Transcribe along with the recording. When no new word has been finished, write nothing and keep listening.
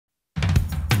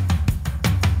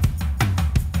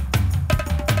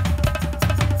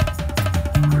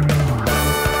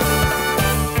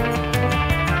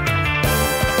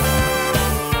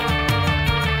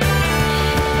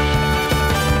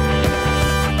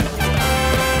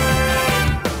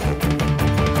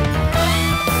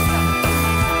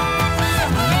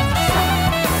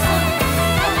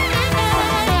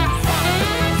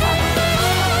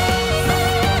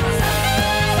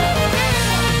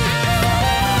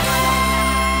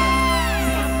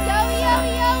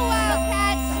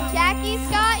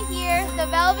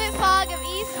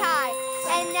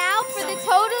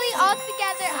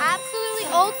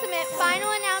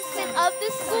the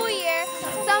school year,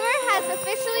 summer has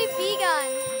officially begun.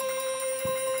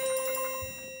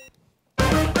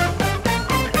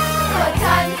 What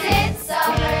time is it?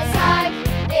 Summertime.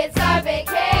 It's our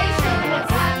vacation. What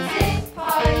time is it?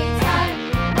 Party time.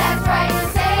 That's right,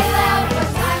 say it loud. What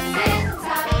time is it?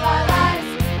 Time of our lives.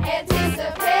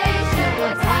 Anticipation.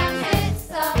 What time is it?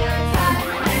 Summertime.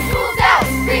 School's out.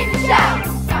 Scream and shout.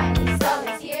 Finally,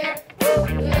 summer's here. Woo,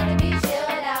 good to be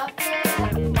chilling out here.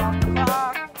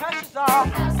 Pressure's off.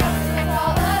 Now summer's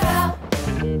all about.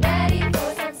 Ready for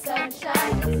some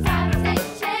sunshine. It's time to take a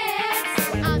chance.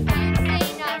 I'm here to stay,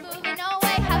 not moving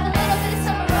away. Have a little bit of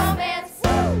summer romance.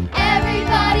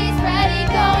 Everybody's ready,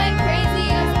 going crazy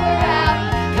as we're out.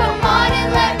 Come on and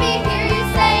let me hear you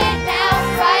say it now,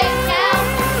 right now.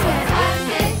 What time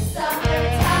is it?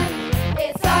 Summertime.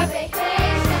 It's our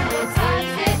vacation. What time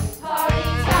is it? Party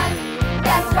time.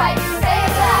 That's right, say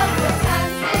it loud. What time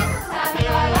is it? Time of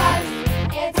our lives.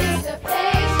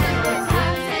 Anticipation. What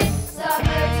time is it?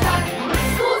 Summertime.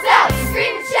 School's out.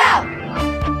 Scream and shout.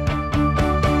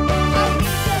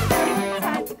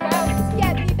 Time to grow, to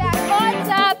get me back on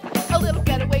top. A little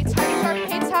getaway time,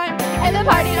 Sharpay time, and the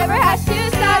party never has to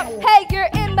stop. Hey, you're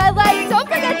in my life, don't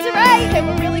forget to write. Hey,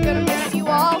 we're really gonna miss you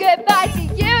all. Goodbye to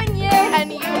you and you,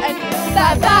 and you and you.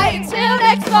 Bye-bye until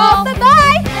next fall.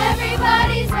 Bye-bye.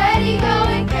 Everybody's ready,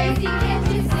 going crazy, can't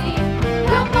you see?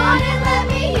 Come on and let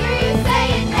me hear you say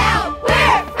it now.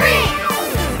 We're free!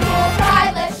 School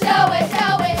pride, let's show it,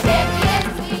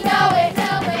 champions, we know it.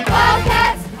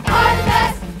 Wildcats are the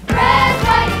best, red,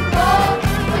 white, and gold.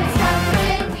 When it's time to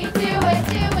win, we do it.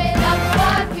 Number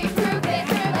one, we prove it.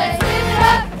 Let's live it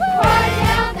up, party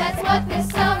down, that's what this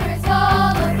summer's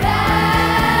all about.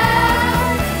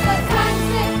 What time is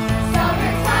it?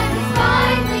 Summertime is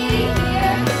finally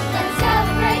here. Let's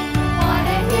celebrate,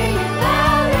 wanna hear you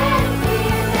loud and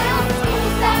clear. Now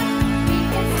school's out, we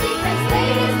can sleep as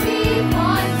late as we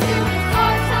want to. It's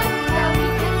our time, now we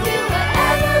can do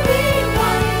whatever we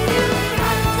want to do.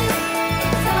 Time is it?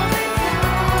 It's summertime.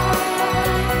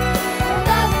 We're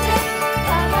loving it,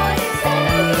 come on and say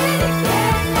it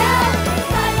again now.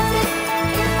 Time is it?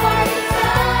 It's party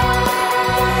time.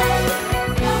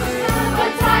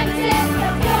 What time is it?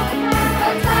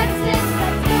 What time is it?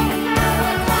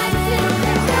 What time is it?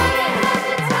 We're gonna have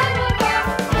the time of our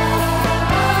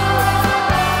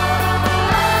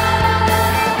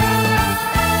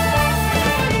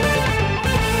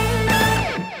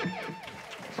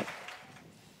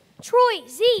Troy,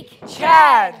 Zeke.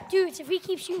 Chad. Dudes, if we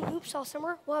keep shooting hoops all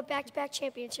summer, we'll have back-to-back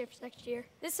championships next year.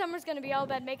 This summer's gonna be all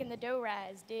about making the dough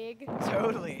rise, dig?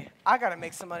 Totally. I gotta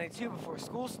make some money too before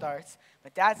school starts.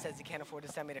 My dad says he can't afford to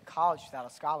send me to college without a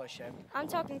scholarship. I'm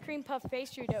talking cream puff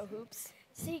pastry dough hoops.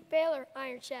 Zeke Baylor,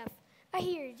 Iron Chef. I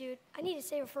hear you, dude. I need to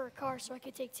save it for a car so I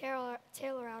could take Taylor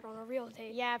out on a real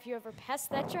date. Yeah, if you ever pass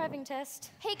that driving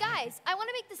test. Hey guys, I want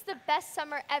to make this the best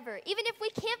summer ever, even if we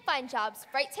can't find jobs.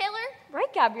 Right, Taylor?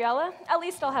 Right, Gabriella. At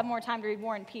least I'll have more time to read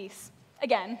War and Peace.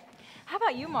 Again. How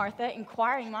about you, Martha?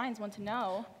 Inquiring minds want to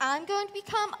know. I'm going to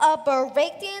become a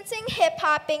breakdancing,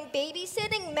 hip-hopping,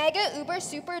 babysitting, mega, uber,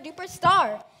 super duper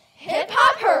star.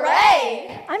 Hip-hop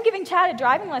hooray! I'm giving Chad a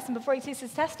driving lesson before he takes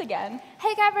his test again.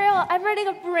 Hey, Gabriella, I'm writing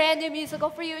a brand new musical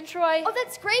for you and Troy. Oh,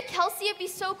 that's great, Kelsey. It'd be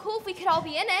so cool if we could all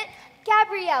be in it.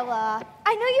 Gabriella,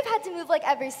 I know you've had to move like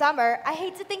every summer. I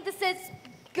hate to think this is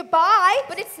goodbye.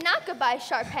 But it's not goodbye,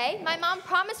 Sharpay. My mom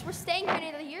promised we're staying here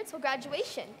another year till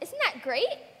graduation. Isn't that great?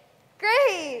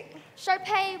 Great.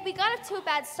 Sharpay, we got up to a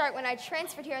bad start when I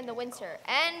transferred here in the winter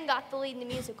and got the lead in the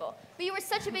musical. But you were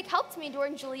such a big help to me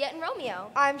during Juliet and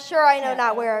Romeo. I'm sure I know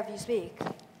not whereof you speak.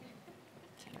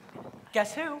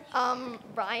 Guess who?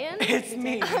 Ryan? It's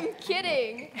me. I'm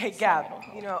kidding. Hey, Gab,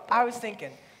 you know, I was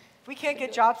thinking, if we can't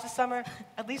get jobs this summer,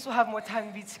 at least we'll have more time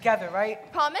to be together,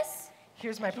 right? Promise?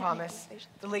 Here's my promise.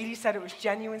 The lady said it was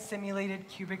genuine simulated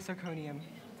cubic zirconium.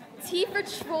 T for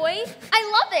Troy? I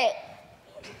love it.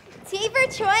 T for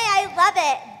Troy, I love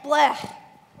it. Blech.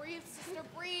 Breathe, sister,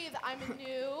 breathe. I'm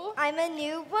I'm a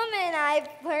new woman. I've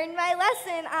learned my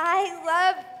lesson. I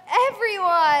love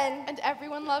everyone. and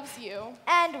everyone loves you.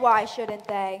 And why shouldn't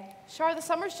they? Shar, the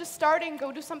summer's just starting.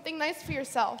 Go do something nice for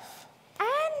yourself.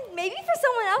 And maybe for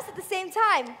someone else at the same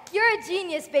time. You're a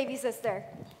genius, baby sister.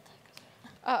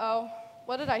 Uh-oh.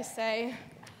 What did I say?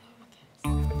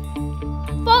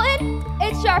 Fulton,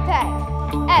 it's Sharpay.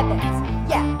 Evans,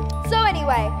 yeah. So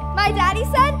anyway, my daddy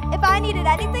said if I needed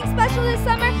anything special this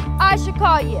summer, I should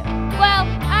call you. Well,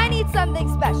 I need something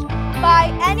special,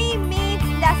 by any means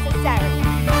necessary.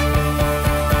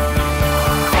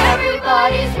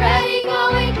 Everybody's ready,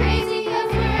 going crazy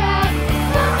 'cause we're out.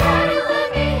 Come on and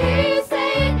let me hear you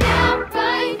say it now,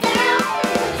 right now.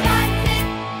 What time is it?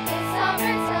 It's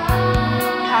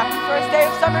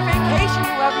summer vacation,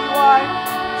 whoever you are.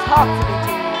 Talk to me,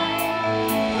 dude.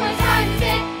 What time is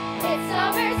it? It's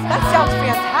summertime. That sounds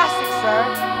fantastic, sir.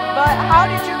 But how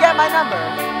did you get my number?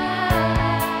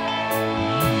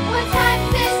 What time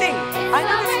is it? See, I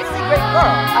know this really great girl.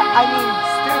 I mean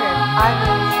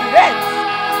students.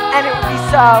 And it would be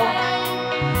so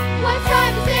What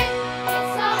time is it?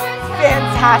 It's summertime.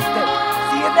 fantastic.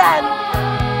 See you then.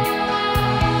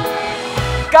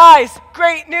 Guys,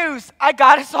 great news. I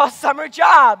got us all summer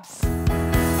jobs.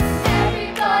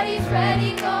 Everybody's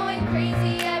ready, going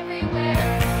crazy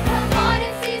everywhere. Come on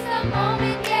and seize the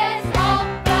moment, yeah, it's all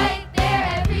right there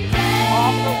every day.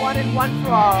 All for one and one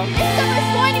for all. This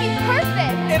summer's going to be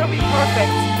perfect. It'll be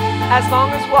perfect. As long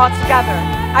as we're all together.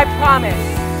 I promise.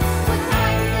 What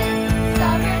time is it?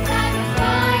 Summertime is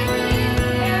finally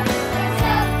here. Let's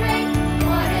celebrate.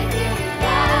 Wanna hear you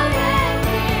loud and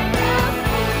clear. Now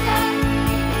school's out.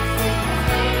 Sing the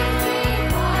sweetest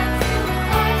sweet hearts to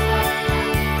our summer.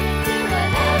 Do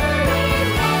whatever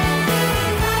we want.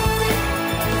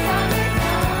 It's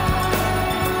summertime.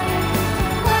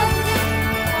 Love it.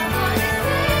 Come on and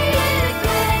say it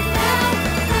again. Now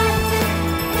love it.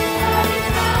 It's already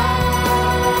time.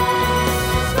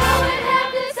 Let's go and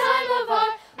have the time of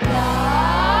our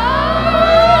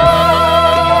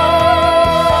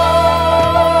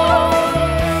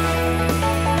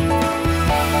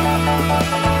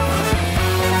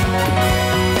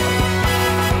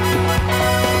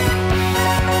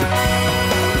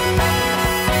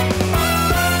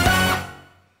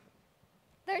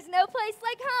There's no place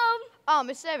like home.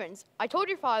 Miss Evans, I told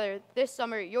your father this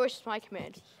summer yours is my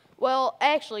command. Well,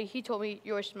 actually, he told me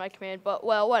yours is my command, but,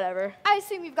 well, whatever. I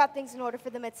assume you've got things in order for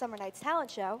the Midsummer Night's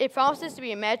Talent Show. It promises to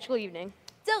be a magical evening.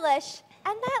 Delish.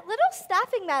 And that little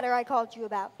staffing matter I called you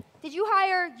about. Did you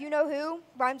hire you-know-who?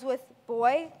 Rhymes with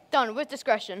boy? Done, with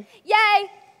discretion.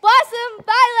 Yay! Blossom,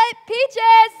 Violet,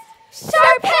 Peaches,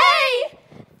 Sharpay!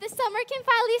 The summer can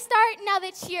finally start now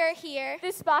that you're here.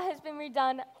 This spot has been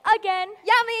redone again.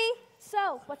 Yummy!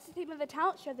 So, what's the theme of the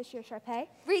talent show this year, Sharpay?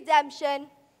 Redemption.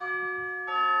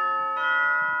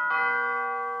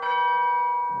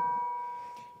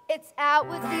 It's out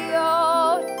with the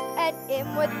old and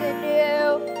in with the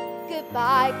new.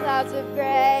 Goodbye, clouds of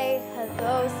gray.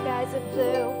 Hello, skies of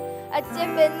blue. A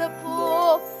dip in the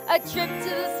pool, a trip to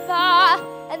the spa,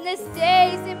 and this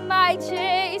day's in my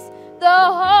chase. The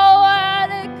whole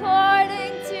world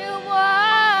according to moi.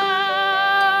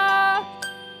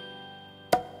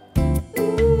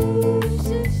 Ooh,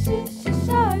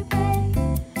 Sharpay.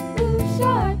 Ooh,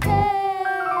 Sharpay.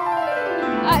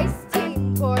 Iced tea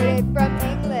imported from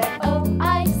England. Oh,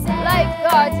 I said.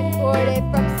 Lifeguards imported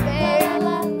from Spain.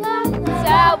 La, la, la.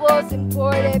 Towels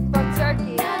imported from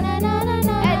Turkey. Na, na, na, na,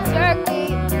 na. And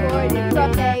turkey imported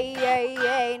from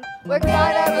Maine. We're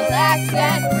gonna relax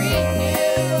and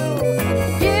renew.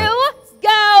 You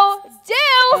go do.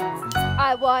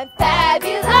 I want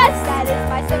fabulous. That is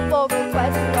my simple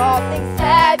request. All things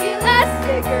fabulous,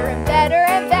 bigger and better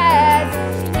and best.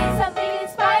 She needs something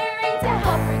inspiring to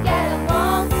help her get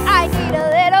along. I need a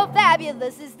little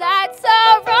fabulous. Is that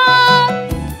so wrong?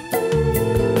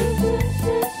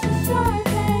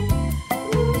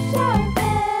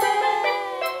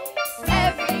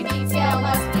 Every detail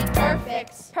must be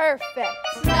perfect.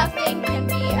 Perfect. Nothing can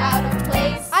be out of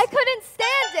place. I couldn't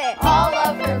stand it. All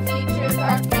of her features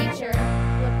are featured.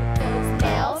 Look at those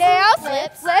nails, Nails,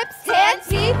 lips, hands,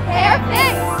 teeth, hair,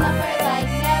 face. somewhere like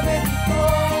never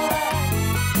before.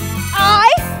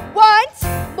 I want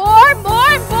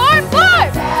more.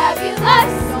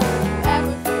 Fabulous. Don't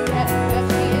ever forget that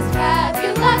she is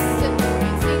fabulous. And you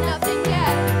ain't seen nothing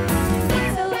yet.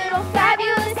 Needs a little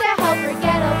fabulous to help her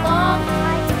get along. I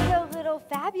need a little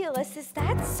fabulous. Is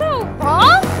that so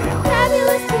wrong?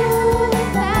 Fabulous food,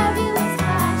 fabulous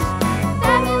cash,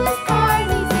 fabulous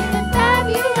parties, even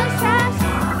fabulous trash,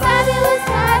 fabulous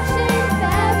fashion,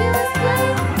 fabulous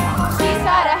bling. She's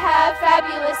gotta have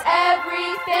fabulous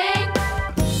everything.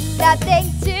 Nothing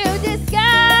to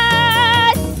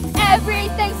discuss.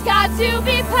 Everything's got to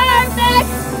be perfect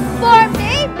for me.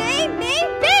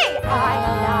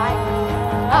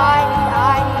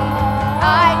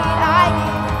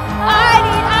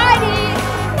 I need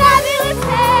fabulous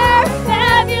hair,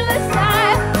 fabulous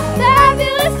style,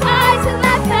 fabulous eyes, and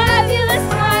that fabulous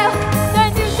smile. The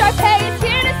new Sharpay is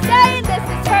here to stay, and this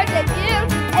is her debut.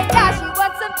 And yeah, she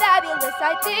wants some fabulous. I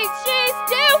think she's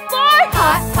due for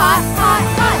hot,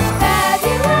 fabulous.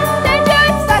 Then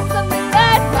just got something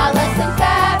that's not less than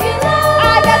fabulous. I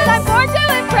got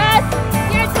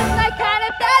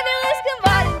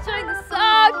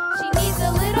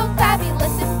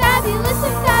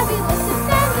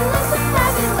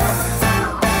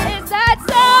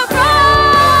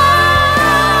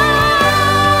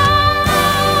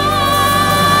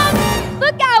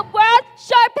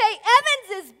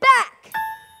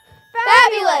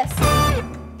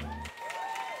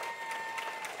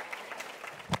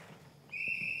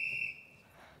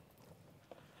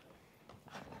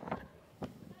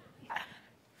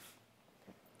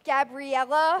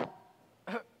Gabriella.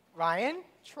 Ryan?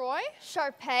 Troy?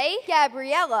 Sharpay.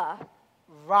 Gabriella.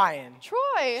 Ryan.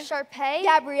 Troy. Sharpay.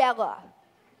 Gabriella.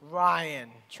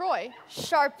 Ryan. Troy.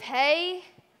 Sharpay.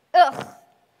 Ugh.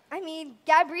 I mean,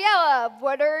 Gabriella,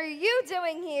 what are you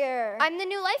doing here? I'm the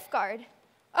new lifeguard.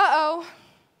 Uh-oh.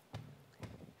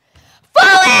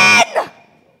 Fall in!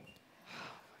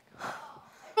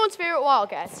 Everyone's favorite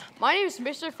Wildcats. My name is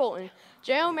Mr. Fulton,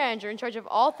 General Manager in charge of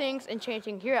all things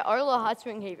enchanting here at Arla Hot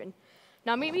Spring Haven.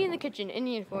 Now meet me in the kitchen in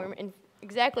uniform in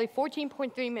exactly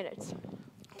 14.3 minutes.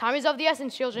 Time is of the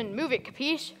essence, children. Move it,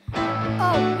 capiche?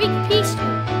 Oh, we capiche,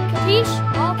 dude.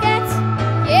 Capiche? All cats?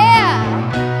 Yeah!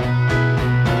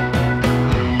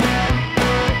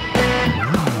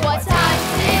 What time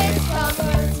is it?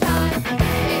 Summertime.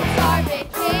 It's our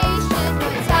vacation.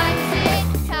 What time is it?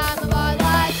 Time of our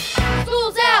lives.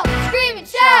 School's out. Scream and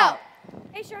shout.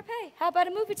 Hey, Sharpay, how about a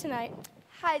movie tonight?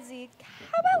 Hi, Zeke.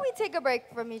 How about we take a break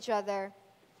from each other?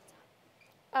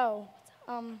 Oh,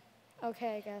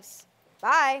 okay, I guess.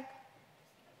 Bye.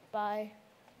 Bye.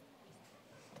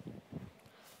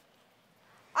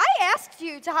 I asked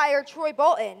you to hire Troy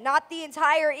Bolton, not the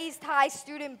entire East High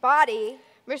student body.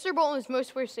 Mr. Bolton is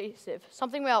most persuasive.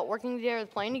 Something about working together,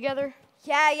 playing together.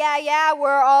 Yeah,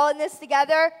 we're all in this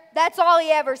together. That's all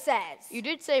he ever says. You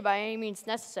did say by any means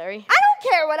necessary. I don't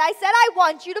care what I said. I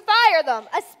want you to fire them,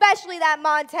 especially that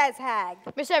Montez hag.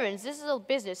 Miss Evans, this is a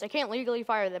business. I can't legally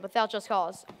fire them without just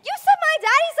cause. You said my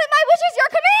daddy said my wish is your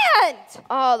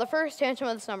command. The first tantrum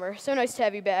of the summer. So nice to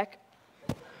have you back.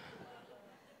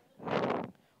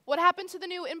 What happened to the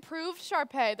new improved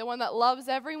Sharpay, the one that loves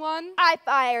everyone? I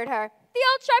fired her. The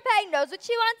old Sharpay knows what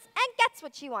she wants and gets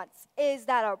what she wants. Is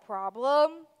that a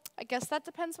problem? I guess that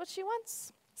depends what she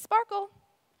wants. Sparkle.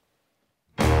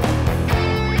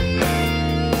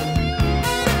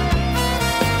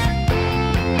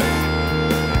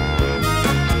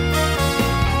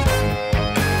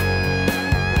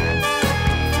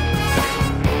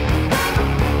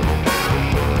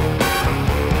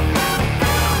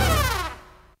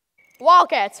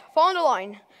 Wildcats, fall into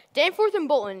line. Danforth and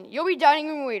Bolton, you'll be dining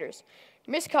room waiters.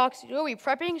 Miss Cox, you'll be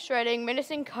prepping, shredding,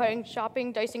 menacing, cutting,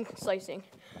 chopping, dicing, slicing.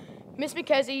 Miss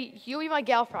McKenzie, you'll be my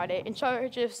gal Friday, in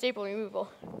charge of staple removal.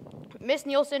 Miss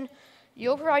Nielsen,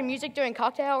 you'll provide music during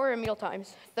cocktail hour and meal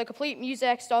times, the complete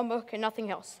music, songbook, and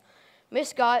nothing else. Miss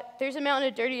Scott, there's a mountain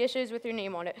of dirty dishes with your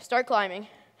name on it. Start climbing.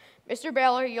 Mr.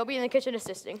 Baylor, you'll be in the kitchen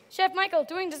assisting. Chef Michael,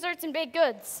 doing desserts and baked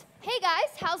goods. Hey, guys,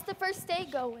 how's the first day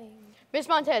going? Miss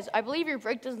Montez, I believe your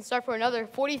break doesn't start for another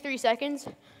 43 seconds.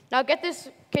 Now get this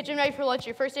kitchen ready for lunch.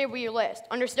 Your first day will be your last.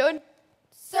 Understood?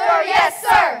 Sir, yes,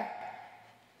 sir.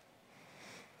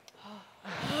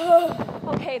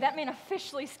 Okay, that man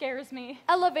officially scares me.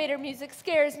 Elevator music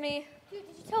scares me. Dude,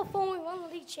 did you tell Fulton we won the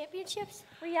league championships?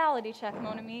 Reality check,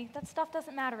 mon ami. That stuff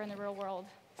doesn't matter in the real world.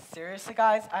 Seriously,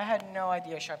 guys? I had no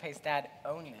idea Sharpay's dad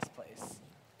owned this place.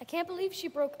 I can't believe she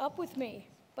broke up with me,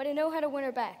 but I know how to win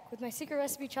her back with my secret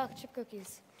recipe chocolate chip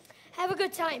cookies. Have a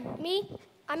good time. Me?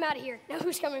 I'm out of here. Now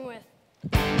who's coming with?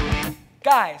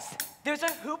 Guys, there's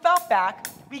a hoop out back,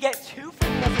 we get 2 free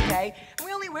meals a day, and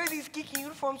we only wear these geeky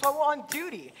uniforms while we're on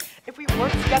duty. If we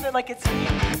work together like a team,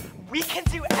 we can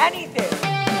do anything.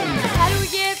 How do we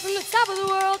get from the top of the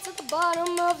world to the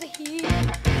bottom of the heap?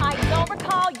 I don't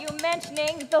recall you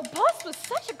mentioning the boss was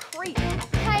such a creep.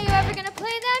 How you ever gonna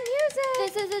play that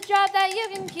music? This is a job that you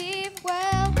can keep.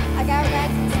 Well, I got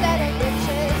rags instead of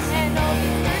riches, and all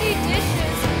these dirty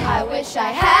dishes. I wish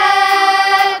I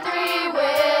had 3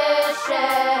 wishes.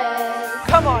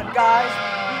 Come on, guys,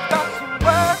 we've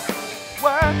got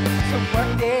to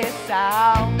work this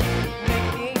out,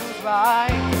 make things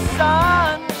right,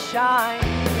 sunshine.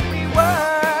 We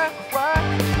work,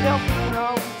 there'll be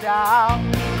no doubt.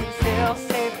 We can still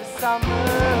save the summer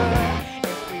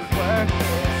if we work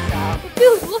this out.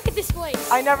 Dude, look at this place.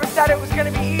 I never said it was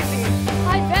gonna be easy.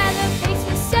 I'd rather face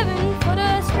the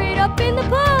 7-footer straight up in the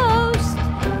post.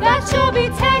 That you'll be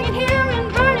tagging here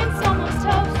and burning someone's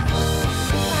toast.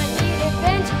 I needed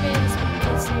Benjamins,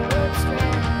 because they were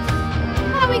strands.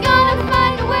 Are we gonna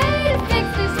find a way to fix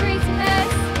this recent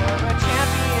mess? We're a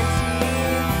champion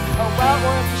team, a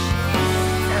well-worn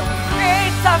machine, and we create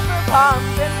suffer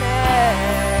confidence.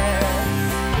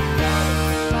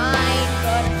 Fine,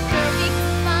 but I'm sure we can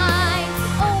find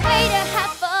a way to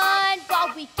have fun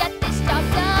while we get this job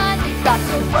done. We've got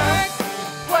to work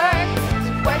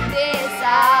this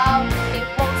out. It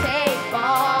won't take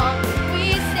long if we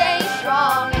stay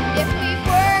strong. And if we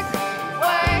work,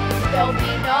 there'll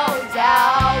be no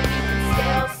doubt. We can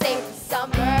still save the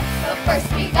summer, but first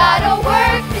we gotta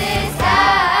work this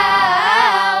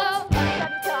out.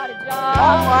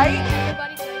 All right.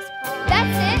 Everybody plays part.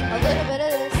 That's it. A little bit of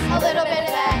this.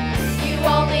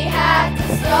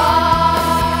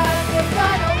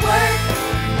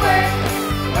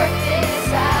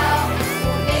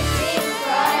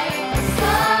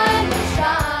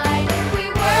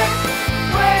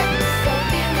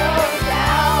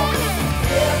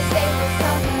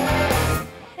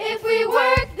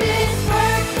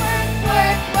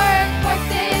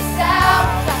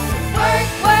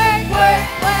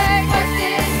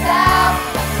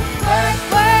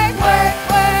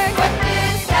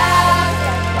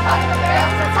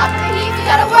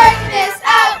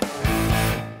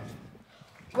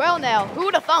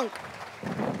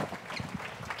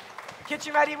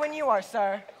 Kitchen ready when you are,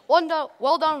 sir. Well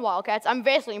done, Wildcats. I'm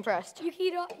vastly impressed. You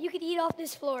could eat off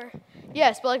this floor.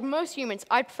 Yes, but like most humans,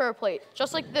 I prefer a plate.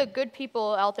 Just like the good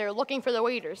people out there looking for the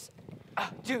waiters.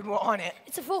 Dude, we're on it.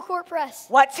 It's a full court press.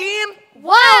 What team?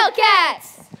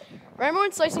 Wildcats! Remember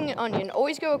when slicing an onion,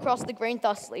 always go across the grain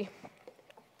thusly.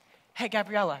 Hey,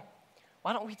 Gabriella,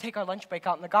 why don't we take our lunch break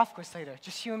out in the golf course later?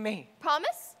 Just you and me.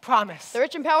 Promise? Promise. The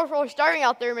rich and powerful are starving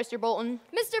out there, Mr. Bolton.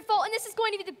 Mr. Fulton, this is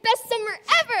going to be the best summer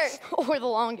ever! Or the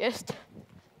longest.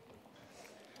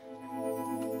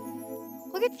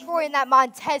 Look at Troy and that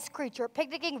Montez creature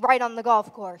picnicking right on the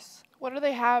golf course. What are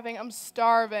they having? I'm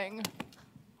starving.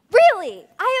 Really?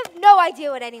 I have no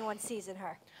idea what anyone sees in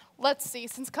her. Let's see.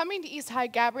 Since coming to East High,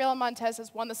 Gabriela Montez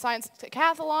has won the science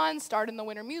decathlon, starred in the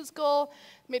winter musical,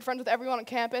 made friends with everyone on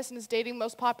campus, and is dating the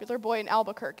most popular boy in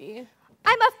Albuquerque.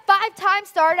 I'm a 5-time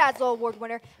Star Dazzle Award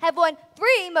winner, have won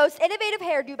 3 most innovative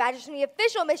hairdo badges from the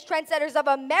official Miss Trendsetters of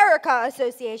America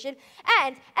Association,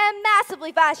 and am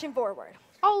massively fashion forward.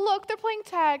 Oh, look, they're playing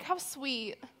tag. How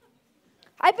sweet.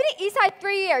 I've been at East High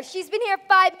 3 years. She's been here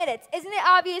 5 minutes. Isn't it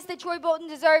obvious that Troy Bolton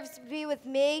deserves to be with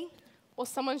me? Well,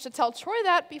 someone should tell Troy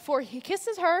that before he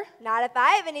kisses her. Not if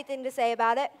I have anything to say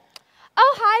about it.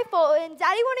 Oh, hi, Fulton.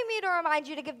 Daddy wanted me to remind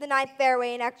you to give the 9th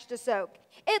fairway an extra soak.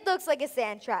 It looks like a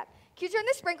sand trap. Can you turn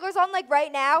the sprinklers on like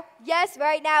right now? Yes,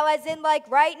 right now, as in like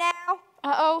right now.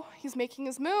 Uh-oh, he's making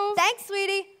his move. Thanks,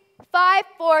 sweetie. 5,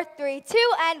 4, 3,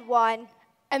 2, and 1.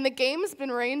 And the game's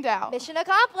been rained out. Mission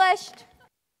accomplished.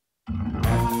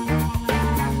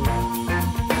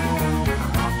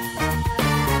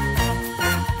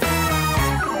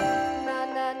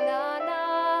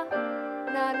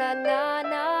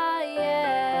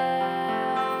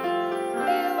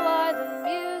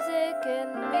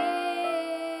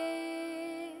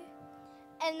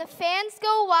 And the fans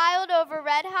go wild over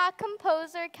Red Hot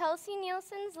composer Kelsey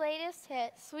Nielsen's latest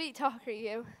hit. Sweet talker,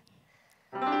 you.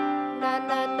 Na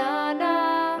na na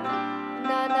na,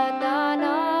 na na na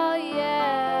na,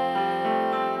 yeah.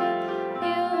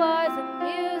 You are the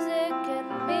music in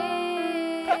me.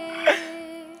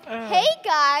 Hey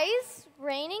guys,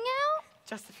 raining out?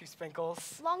 Just a few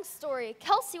sprinkles. Long story.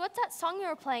 Kelsey, what's that song you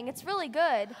were playing? It's really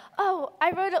good. Oh,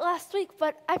 I wrote it last week,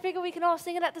 but I figure we can all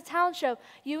sing it at the town show.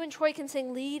 You and Troy can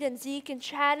sing lead, and Zeke and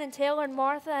Chad and Taylor and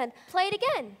Martha, and Play it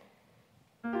again.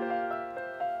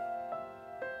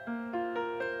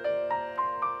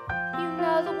 you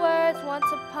know the words once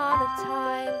upon a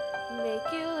time make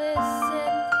you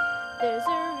listen. There's a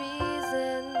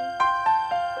reason.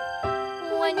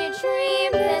 When you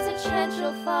dream, there's a chance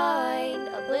you'll find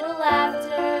a little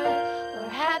laughter or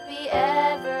happy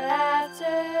ever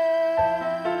after.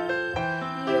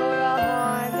 You're a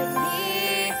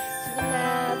harmony to the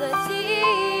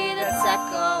melody that's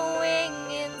echoing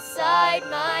inside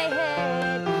my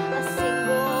head. A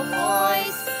single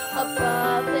voice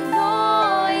above the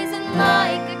noise and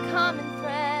like a common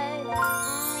thread.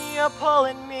 You're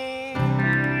pulling me.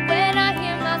 When I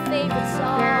hear my favorite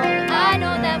song, I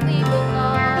know that we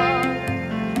belong.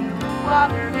 You are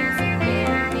the music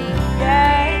in me,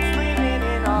 Yeah, it's living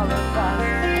in all of us.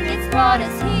 and it's brought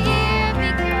us here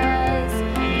because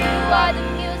you are the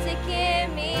music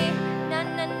in me. Na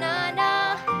na na na,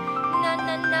 na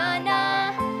na na na,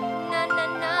 na na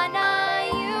na na.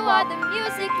 You are the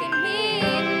music in me.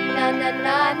 Na na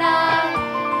na na,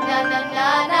 na na na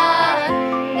na,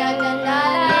 na na na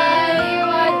na. You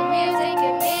are the music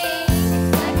in me. It's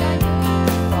like I knew you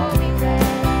before we read.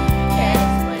 Can't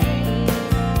explain.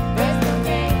 There's no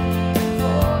name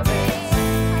for it.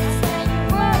 I stand your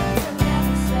words I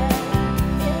never said.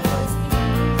 It was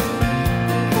easy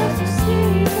because you see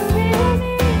through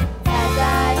me. As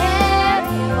I am,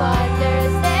 you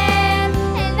understand,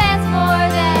 and that's more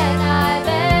than I've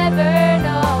ever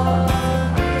known.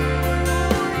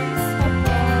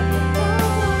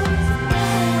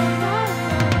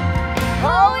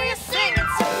 Oh, you're singing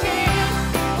to me.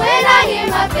 When I hear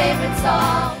my favorite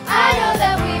song, I know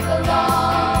that we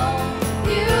belong.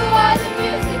 You are the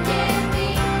music in me.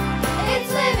 It's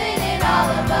living in all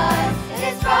of us, and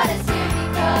it's brought us here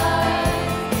because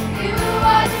you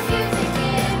are the music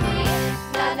in me.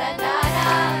 Na na na na,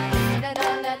 na na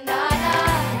na na na,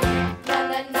 na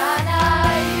na na na.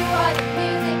 You are the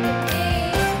music in me.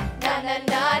 Na na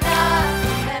na na,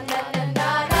 na na na na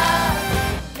na,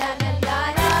 na na na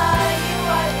na. You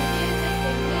are the music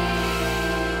in me.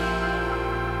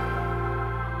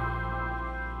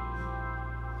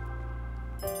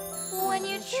 When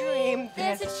you dream,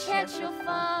 there's a chance you'll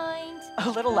find A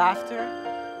little laughter.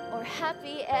 or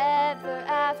happy ever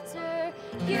after.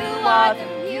 You are the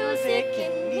music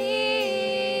in me.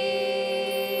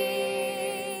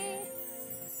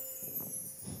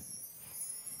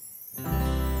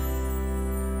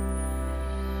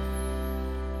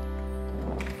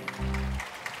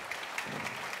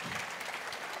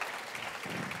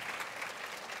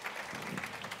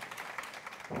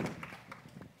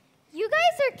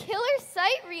 are killer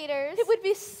sight readers. It would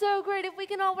be so great if we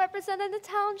can all represent in the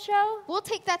town show. We'll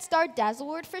take that Star Dazzle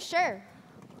award for sure.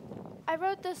 I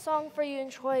wrote this song for you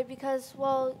and Troy because,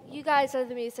 well, you guys are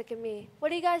the music and me. What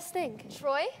do you guys think?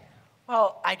 Troy?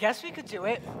 Well, I guess we could do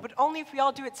it, but only if we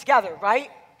all do it together, right?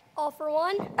 All for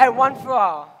one? And one for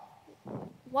all.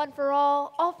 One for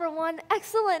all for one.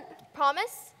 Excellent.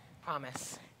 Promise?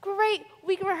 Promise. Great.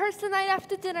 We can rehearse tonight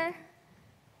after dinner.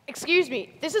 Excuse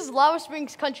me, this is Lava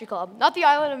Springs Country Club, not the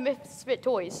Island of Misfit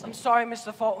Toys. I'm sorry,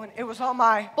 Mr. Fulton. It was all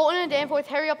my... Bolton and Danforth,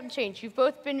 hurry up and change. You've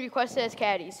both been requested as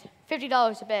caddies.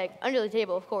 $50 a bag, under the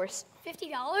table, of course.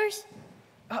 $50?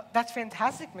 That's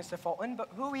fantastic, Mr. Fulton, but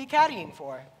who are we caddying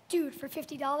for? Dude, for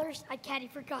 $50, I'd caddy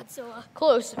for Godzilla.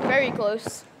 Close, very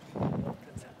close.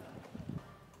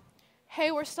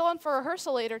 Hey, we're still in for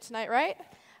rehearsal later tonight, right?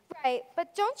 Right,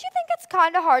 but don't you think it's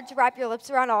kind of hard to wrap your lips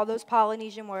around all those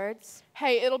Polynesian words?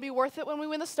 Hey, it'll be worth it when we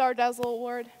win the Star Dazzle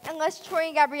Award. Unless Troy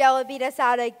and Gabriella beat us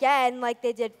out again like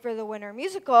they did for the Winter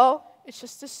Musical. It's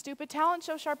just a stupid talent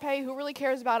show, Sharpay. Who really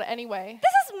cares about it anyway?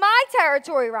 This is my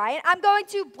territory, Ryan. I'm going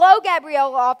to blow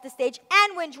Gabriella off the stage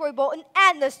and win Troy Bolton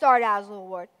and the Star Dazzle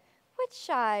Award, which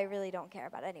I really don't care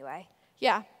about anyway.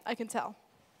 Yeah, I can tell.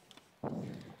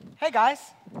 Hey, guys.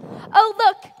 Oh,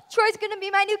 look, Troy's going to be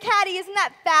my new caddy. Isn't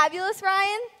that fabulous,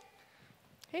 Ryan?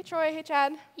 Hey, Troy. Hey,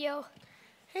 Chad. Yo.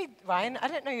 Hey, Ryan, I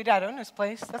didn't know your dad owned this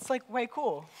place. That's, like, way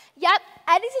cool. Yep,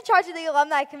 Eddie's in charge of the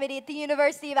alumni committee at the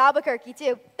University of Albuquerque,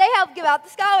 too. They help give out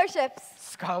the scholarships.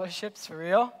 Scholarships, for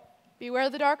real? Beware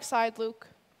the dark side, Luke.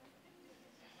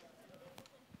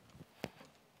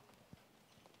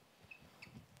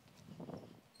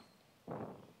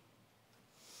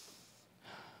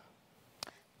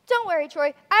 Don't worry,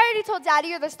 Troy. I already told Daddy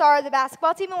you're the star of the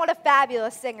basketball team and what a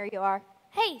fabulous singer you are.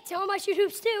 Hey, tell him I shoot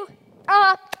hoops too.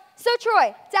 So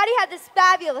Troy, Daddy had this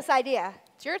fabulous idea.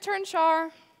 It's your turn, Char.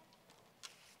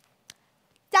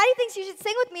 Daddy thinks you should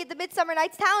sing with me at the Midsummer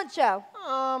Night's Talent Show.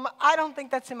 I don't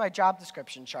think that's in my job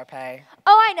description, Sharpay.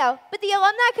 Oh, I know, but the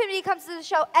alumni committee comes to the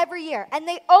show every year, and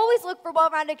they always look for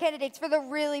well-rounded candidates for the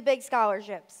really big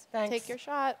scholarships. Thanks. Take your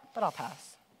shot. But I'll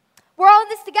pass. We're all in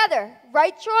this together,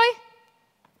 right, Troy?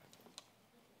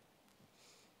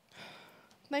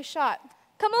 Nice shot.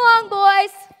 Come along,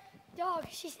 boys. Dog,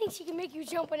 she thinks she can make you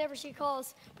jump whenever she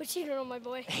calls, but she don't know my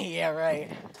boy. Yeah,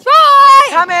 right.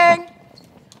 Troy! Coming!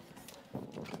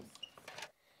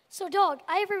 So, dog,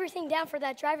 I have everything down for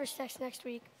that driver's test next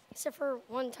week, except for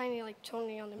one tiny,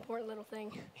 totally unimportant little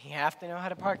thing. You have to know how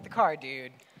to park the car,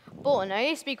 dude. Bolton, I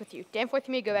need to speak with you. Danforth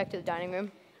and me go back to the dining room.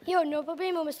 Yo, no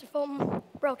problemo, Mr. Fulton.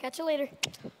 Bro, catch you later.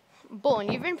 Bolton,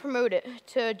 you've been promoted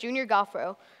to junior golf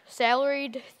pro.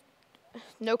 Salaried,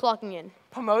 no clocking in.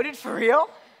 Promoted for real?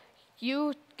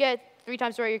 You get 3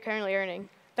 times what you're currently earning.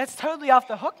 That's totally off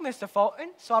the hook, Mr.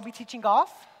 Fulton. So I'll be teaching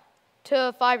golf?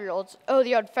 To 5-year-olds. Oh,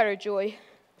 the unfettered joy.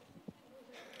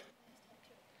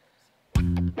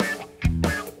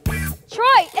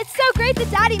 Troy, it's so great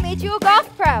that Daddy made you a golf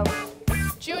pro.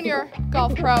 Junior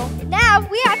golf pro. Now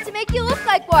we have to make you look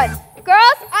like one.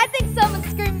 Girls, I think someone's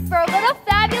screaming for a little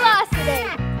fabulosity.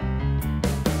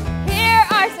 Here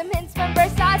are some hints from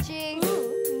Versace.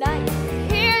 Ooh,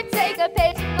 nice. Here, take a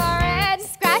page from Lauren.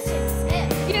 Scratch and sniff.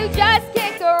 You just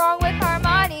can't go wrong with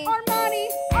Armani. Armani,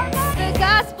 Armani. The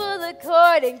gospel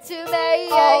according to me.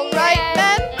 All right,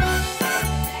 then.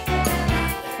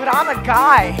 But I'm a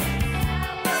guy.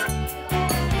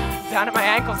 Down at my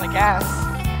ankles, I guess.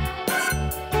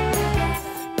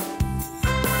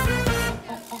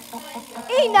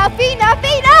 Enough, enough,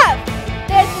 enough!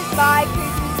 This is my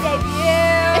Christmas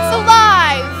debut. It's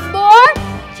alive. More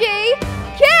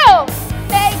GQ.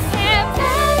 Make him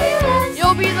fabulous.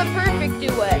 You'll be the perfect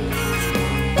duet.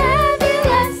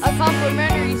 Fabulous. A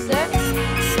complimentary set.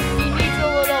 He needs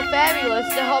a little fabulous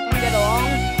to help him get along.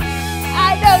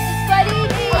 I know just what he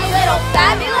needs. A little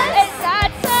fabulous. Is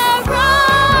that so wrong?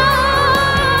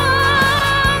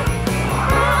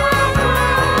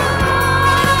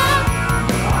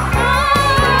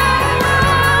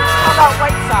 How about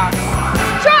White Sox?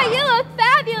 Troy, you look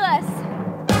fabulous.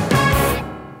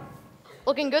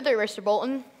 Looking good there, Mr.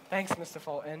 Bolton. Thanks, Mr.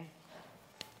 Fulton.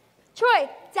 Troy,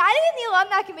 Daddy and the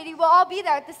alumni committee will all be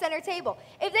there at the center table.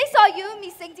 If they saw you and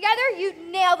me sing together, you'd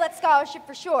nail that scholarship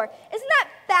for sure. Isn't that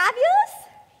fabulous?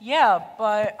 Yeah,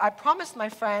 but I promised my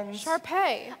friends...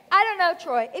 Sharpay. I don't know,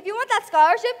 Troy. If you want that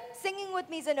scholarship, singing with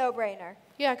me's a no-brainer.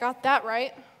 Yeah, got that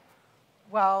right.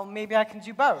 Well, maybe I can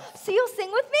do both. So you'll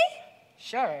sing with me?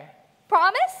 Sure.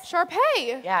 Promise?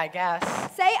 Sharpay. Yeah, I guess.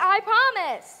 Say, I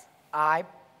promise. I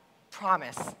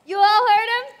promise. You all heard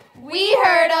him? We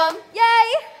heard him.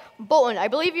 Yay! Bolton, I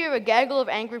believe you have a gaggle of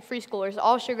angry preschoolers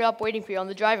all sugared up waiting for you on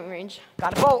the driving range.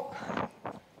 Got a bolt.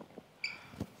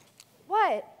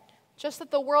 What? Just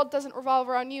that the world doesn't revolve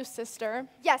around you, sister.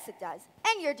 Yes, it does.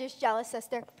 And you're just jealous,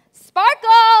 sister. Sparkle!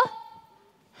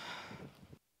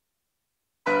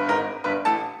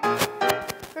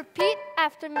 Repeat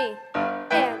after me.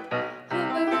 And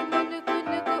humu humu nuku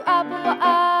nuku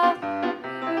abua'a.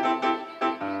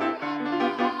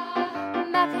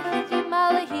 Makahiki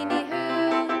malahini hu.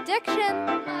 Diction.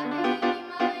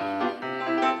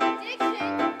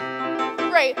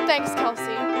 Great, thanks,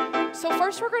 Kelsey. So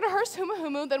first we're going to rehearse Humu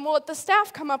Humu, then we'll let the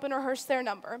staff come up and rehearse their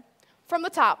number. From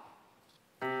the top.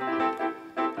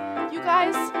 You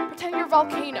guys pretend you're a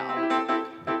volcano.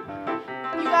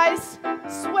 You guys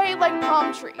sway like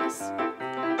palm trees.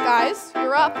 Guys,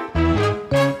 you're up.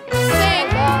 Sing!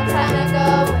 Long time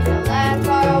ago, in a land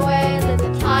far away, lived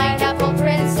a pineapple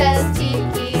princess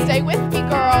Tiki. Stay with me,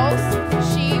 girls.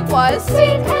 She was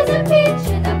Sweet as a peach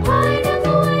in a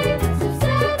pineapple way, so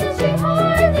sad that she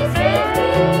hardly speaks.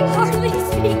 Hardly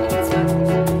speaks.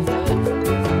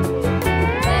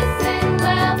 Listen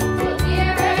well, you'll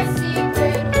hear her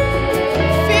secret way.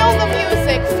 Feel the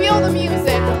music, feel the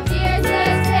music. Here's the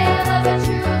tale of a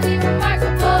truly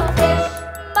remarkable fish.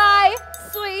 My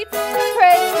sweet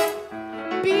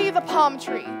prince. Be the palm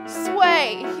tree.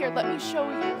 Sway. Here, let me show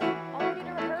you. All ready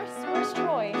to rehearse? Where's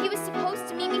Troy? He was supposed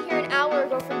to meet me here an hour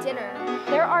ago for dinner.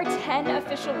 There are 10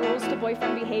 official rules to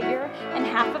boyfriend behavior, and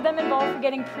half of them involve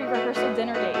forgetting pre-rehearsal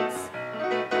dinner dates.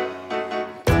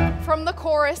 From the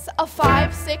chorus of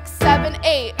 5, 6, 7,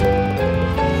 8.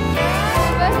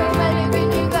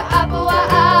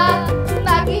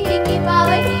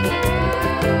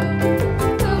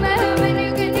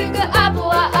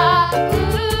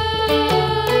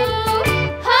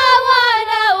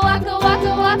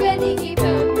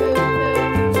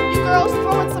 You girls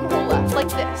throw in some hula, like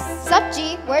this. Sup,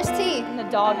 G? Where's T? In the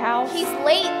doghouse. He's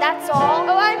late, that's all.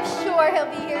 Oh, I'm sure he'll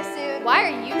be here soon. Why are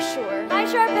you sure? Hi,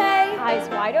 Sharpay. Eyes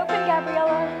wide open,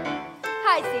 Gabriella.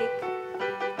 Hi, Zeke.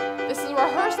 This is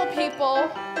rehearsal, people.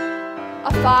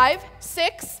 A 5,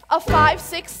 6, a 5,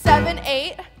 6, 7,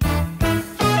 8.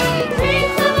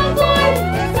 Dreams of a boy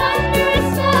who's under a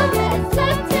spell that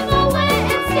swept him away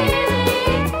and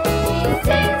scared. She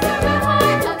sings from her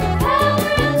heart of the power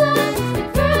of love to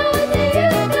grow with the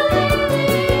ukulele.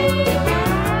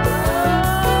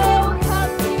 Oh,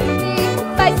 come to me,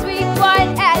 my sweet one,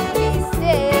 and be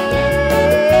still.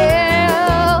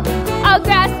 I'll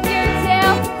grasp your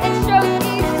tail and stroke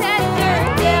each tender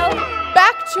dill.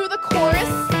 Back to the chorus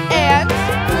and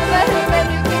Huma huma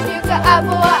nuka nuka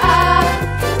abua'a,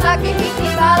 makahiki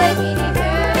malahini hu.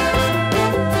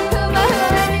 Huma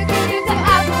huma nuka nuka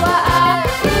abua'a,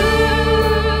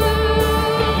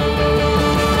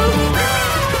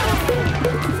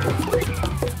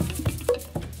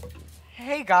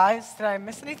 Hey guys, did I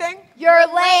miss anything? You're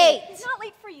late. He's not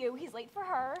late for you, he's late for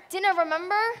her. Dinner,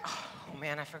 remember? Oh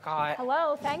man, I forgot.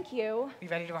 Hello, thank you. You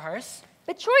ready to rehearse?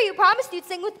 But Troy, you promised you'd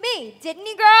sing with me, didn't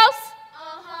you, girls?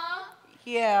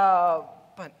 Yeah,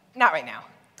 but not right now.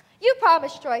 You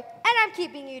promised, Troy, and I'm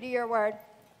keeping you to your word.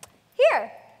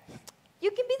 Here,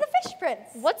 you can be the fish prince.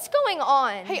 What's going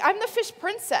on? hey, I'm the fish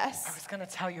princess. I was gonna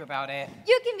tell you about it.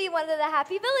 You can be one of the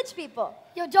happy village people.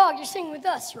 Yo, dog, you're singing with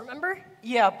us, remember?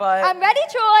 Yeah, but... I'm ready,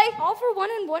 Troy. All for one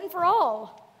and one for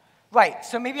all. Right,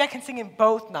 so maybe I can sing in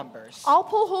both numbers. I'll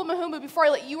pull Huma Huma before I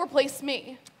let you replace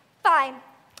me. Fine.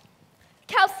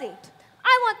 Kelsey,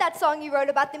 I want that song you wrote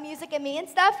about the music and me and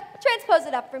stuff. Transpose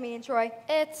it up for me and Troy.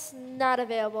 It's not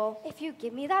available. If you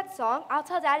give me that song, I'll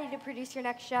tell Daddy to produce your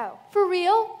next show. For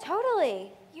real?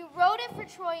 Totally. You wrote it for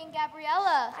Troy and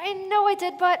Gabriella. I know I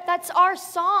did, but that's our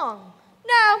song.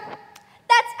 No,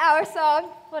 that's our song.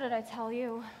 What did I tell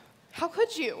you? How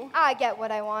could you? I get what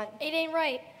I want. It ain't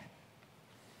right.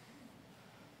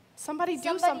 Somebody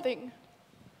do something.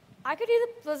 I could do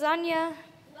the lasagna.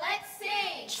 Let's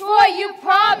sing. Troy, you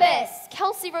promised.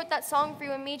 Kelsey wrote that song for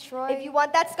you and me, Troy. If you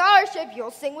want that scholarship, you'll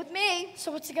sing with me.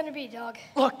 So what's it gonna be, dog?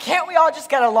 Look, can't we all just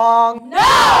get along?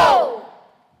 No!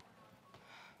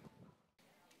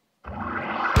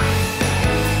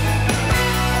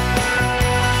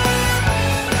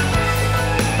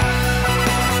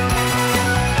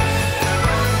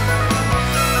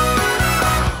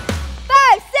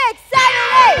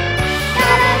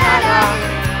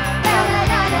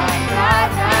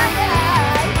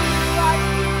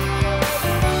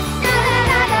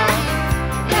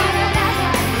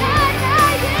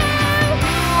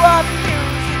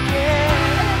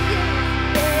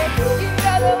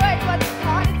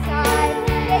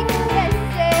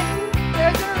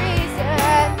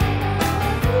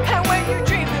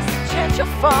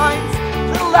 Finds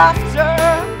the laughter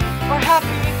for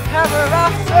happy ever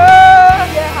after.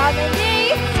 Your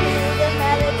harmony to the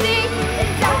melody,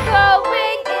 it's echoing.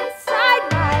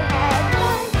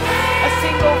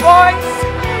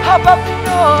 pump up the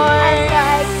noise.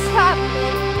 Like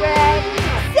chocolate bread.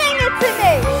 Sing it to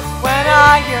me. When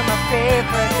I hear my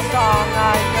favorite song,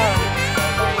 I know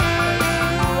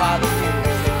you are the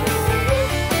music.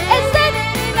 It's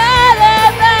another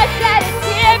verse that is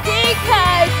here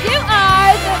because you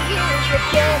are the music.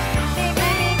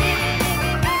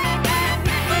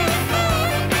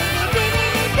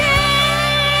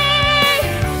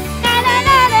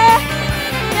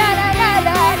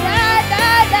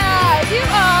 You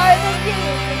are the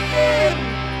music.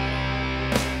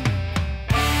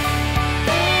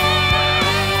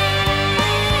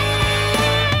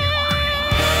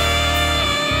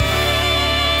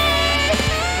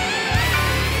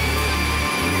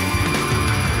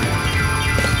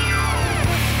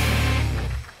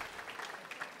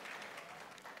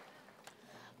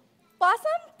 Blossom,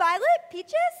 Violet,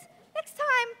 Peaches, next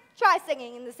time, try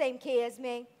singing in the same key as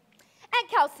me. And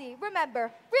Kelsey,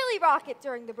 remember, really rock it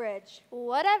during the bridge.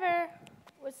 Whatever.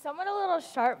 Was someone a little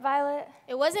sharp, Violet?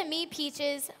 It wasn't me,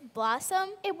 Peaches. Blossom?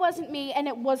 It wasn't me, and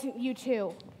it wasn't you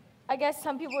too. I guess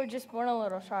some people were just born a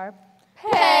little sharp.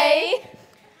 Hey!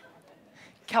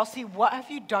 Kelsey, what have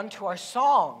you done to our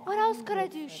song? What else could I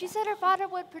do? She said her father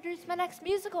would produce my next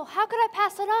musical. How could I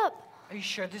pass it up? Are you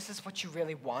sure this is what you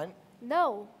really want?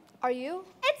 No. Are you?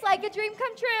 It's like a dream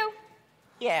come true.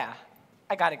 Yeah,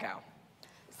 I gotta go.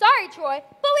 Sorry, Troy,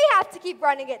 but we have to keep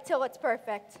running it till it's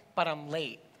perfect. But I'm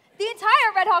late. The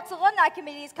entire Red Hawks alumni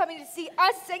committee is coming to see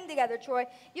us sing together, Troy.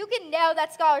 You can nail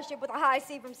that scholarship with a high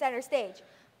C from center stage.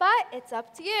 But it's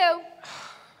up to you.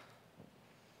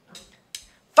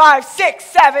 5, 6,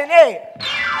 7, 8.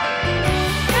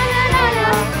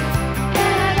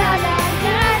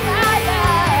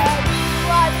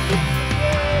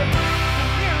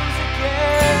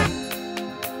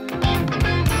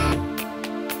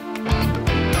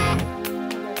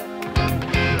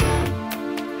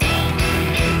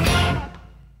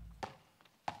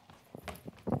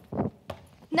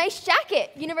 Nice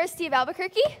jacket. University of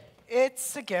Albuquerque?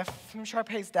 It's a gift from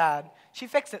Sharpay's dad. She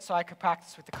fixed it so I could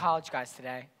practice with the college guys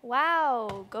today.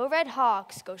 Wow. Go Red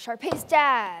Hawks. Go Sharpay's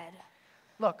dad.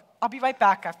 Look, I'll be right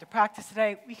back after practice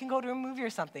today. We can go to a movie or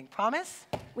something. Promise?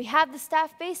 We have the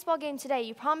staff baseball game today.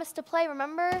 You promised to play,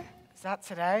 remember? Is that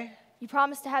today? You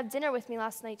promised to have dinner with me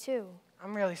last night, too.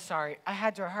 I'm really sorry. I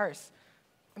had to rehearse.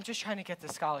 I'm just trying to get the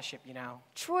scholarship, you know.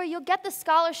 Troy, you'll get the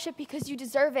scholarship because you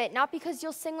deserve it, not because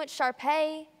you'll sing with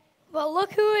Sharpay. Well,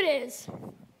 look who it is.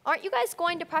 Aren't you guys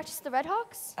going to practice the Red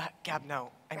Hawks? Gab,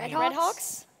 no. I Red mean,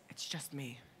 Hawks? it's just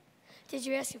me. Did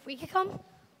you ask if we could come?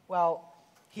 Well,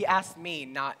 he asked me,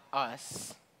 not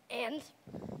us. And?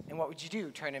 And what would you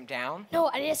do, turn him down?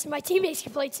 No, I asked if my teammates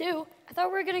could play too. I thought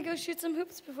we were gonna go shoot some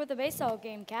hoops before the baseball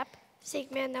game, Cap.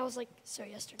 Sake, man, that was like so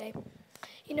yesterday.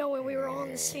 You know, when we were all on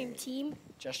the same team,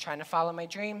 Just trying to follow my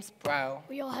dreams, bro.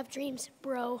 we all have dreams,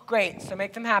 bro. Great, so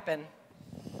make them happen.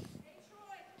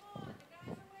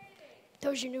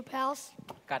 Those your new pals?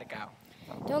 Gotta go.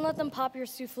 Don't let them pop your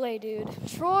souffle, dude.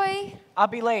 Troy, I'll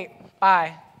be late.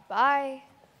 Bye. bye.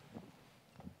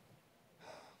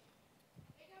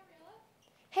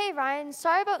 Hey, Ryan,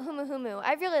 sorry about Humu Humu.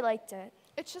 I really liked it.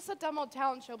 It's just a dumb old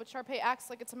talent show, but Sharpay acts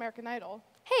like it's American Idol.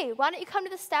 Hey, why don't you come to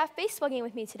the staff baseball game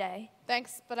with me today?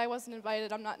 Thanks, but I wasn't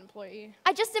invited. I'm not an employee.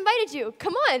 I just invited you.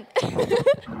 Come on.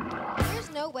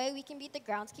 There's no way we can beat the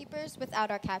groundskeepers without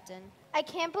our captain. I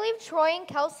can't believe Troy and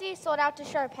Kelsey sold out to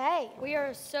Sharpay. We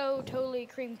are so totally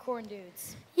cream corn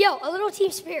dudes. Yo, a little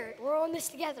team spirit. We're on this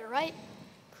together, right?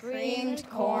 Creamed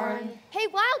corn. Hey,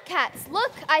 Wildcats,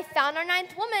 look, I found our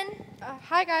 9th woman.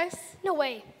 Hi, guys. No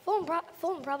way.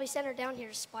 Fulton probably sent her down here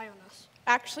to spy on us.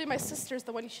 Actually, my sister's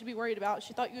the one you should be worried about.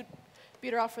 She thought you'd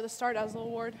beat her out for the Star Dazzle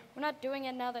Award. We're not doing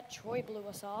it now that Troy blew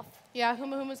us off. Yeah,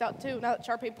 Huma Huma's out too, now that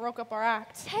Sharpay broke up our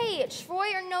act. Hey,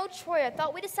 Troy or no Troy, I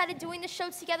thought we decided doing the show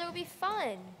together would be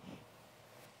fun.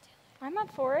 I'm up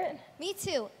for it. Me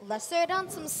too. Let's throw down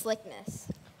some slickness.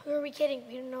 Who are we kidding?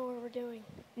 We don't know what we're doing.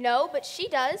 No, but she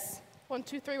does. 1,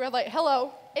 2, 3, red light.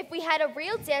 Hello. If we had a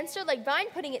real dancer like Ryan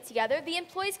putting it together, the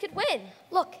employees could win.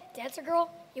 Look, dancer girl,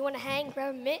 you want to hang,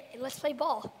 grab a mitt, and let's play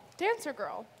ball. Dancer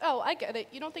girl. Oh, I get it.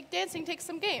 You don't think dancing takes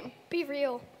some game? Be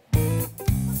real.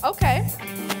 Okay.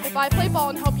 If I play ball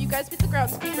and help you guys beat the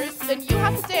groundskeepers, then you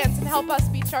have to dance and help us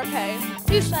beat Sharpay.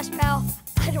 Newsflash, pal.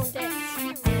 I don't dance. He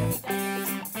really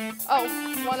does. Oh,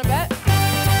 wanna bet?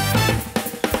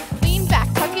 Lean back,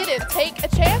 tuck it in, take a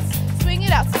chance, swing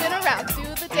it out, spin around, do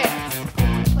the dance.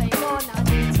 Play ball, not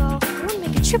dance all. I want to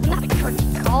make a trip, not a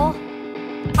curtain call.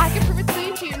 I can prove it to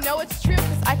you till you know it's true,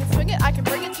 because I can swing it, I can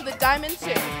bring it to the diamond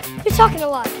too. You're talking a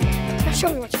lot. Now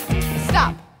show me what you got.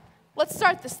 Stop. Let's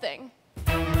start this thing.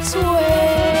 Swing.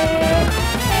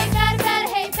 Hey, batter,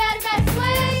 batter, hey, batter, batter,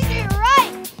 swing.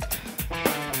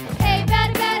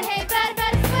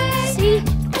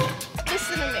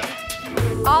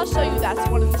 I'll show you that's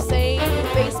one and the same.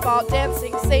 Baseball,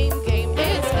 dancing, same game,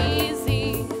 it's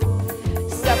easy.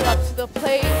 Step up to the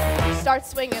plate, start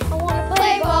swinging. I wanna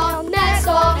play ball, that's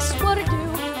all. This is what I do.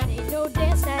 Ain't no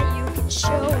dance that you can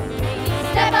show me.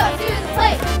 Step up to the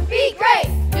plate, be great.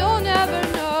 You'll never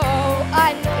know,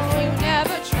 I know if you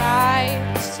never try.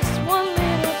 It's just one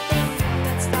little thing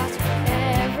that starts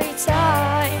every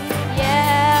time.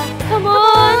 Yeah, come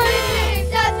on.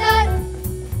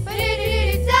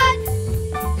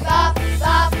 Bop,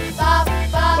 bop, bop,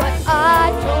 bop. But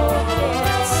I don't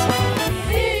dance.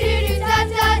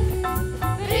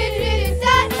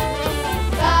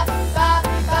 Bop, bop,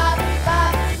 bop,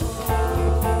 bop.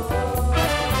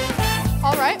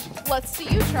 All right, let's see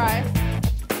you try.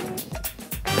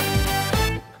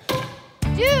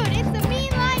 Dude, it's a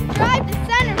mean line drive to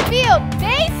center field.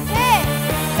 Base hit.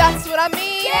 That's what I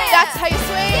mean. Yeah. That's how you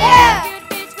swing. Yeah. Good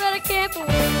beats, but I can't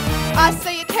believe. I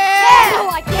say you can. No,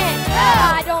 I can't.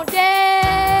 I don't dance.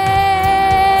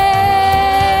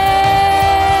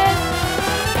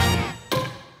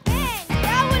 Dang,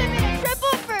 that would have been a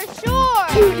triple for sure.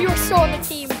 Dude, you're so on the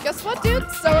team. Guess what, dude?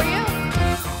 So are you.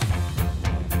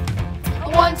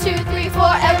 1, 2, 3,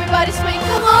 4, everybody swing,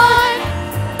 come on!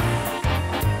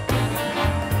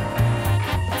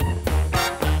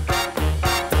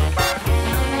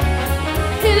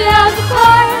 Hit it out of the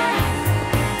park.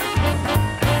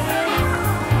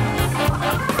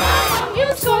 You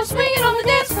just go swinging on the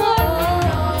dance floor.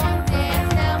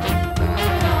 Dance now,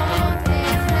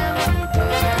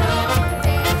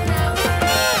 dance now.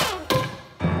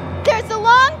 There's a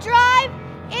long drive.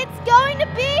 It's going to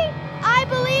be, I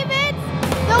believe it's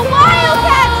the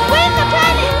Wildcats win the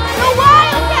pennant. The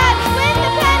Wildcats win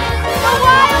the pennant. The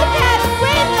Wildcats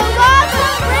win the Lava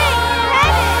Spring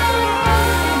pennant.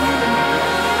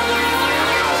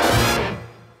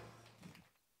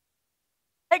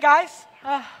 Hey guys,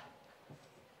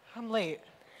 I'm late.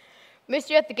 Missed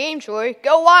you at the game, Troy.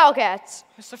 Go Wildcats.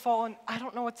 Mr. Fulton, I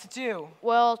don't know what to do.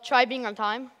 Well, try being on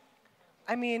time.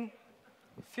 I mean,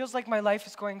 it feels like my life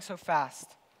is going so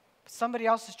fast. But somebody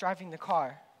else is driving the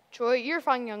car. Troy, you're a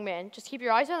fine young man. Just keep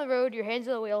your eyes on the road, your hands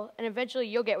on the wheel, and eventually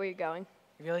you'll get where you're going.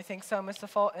 You really think so, Mr.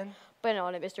 Fulton? Bet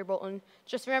on it, Mr. Bolton.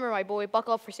 Just remember, my boy,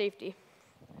 buckle up for safety.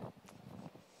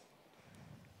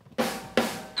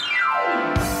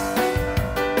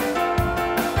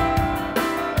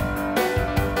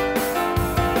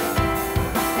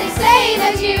 They say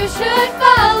that you should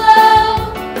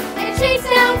follow and chase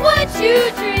down what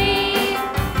you dream.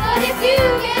 But if you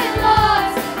get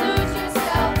lost and lose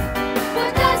yourself,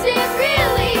 what does it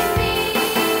really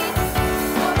mean?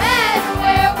 No matter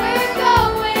where we're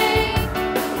going,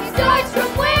 it starts from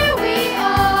where we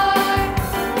are.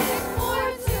 There's more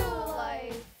to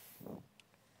life.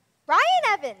 Ryan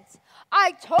Evans,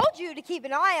 I told you to keep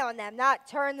an eye on them, not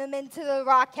turn them into the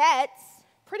Rockettes.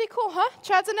 Pretty cool, huh?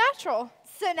 Chad's a natural.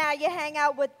 So now you hang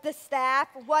out with the staff.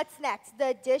 What's next?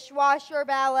 The dishwasher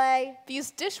ballet?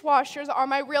 These dishwashers are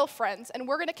my real friends, and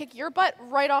we're gonna kick your butt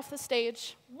right off the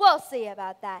stage. We'll see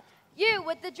about that. You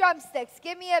with the drumsticks,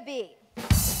 give me a beat.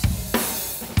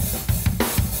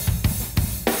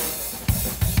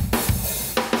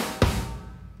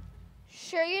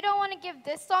 Sure you don't want to give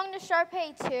this song to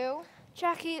Sharpay too?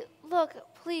 Jackie, look,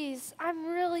 please. I'm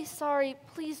really sorry.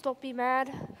 Please don't be mad.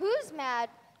 Who's mad?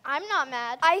 I'm not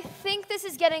mad. I think this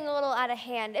is getting a little out of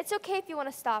hand. It's okay if you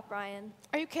want to stop, Ryan.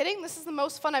 Are you kidding? This is the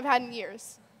most fun I've had in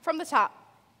years. From the top.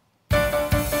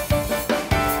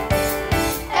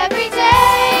 Every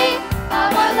day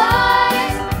of our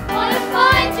lives, wanna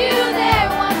find you there,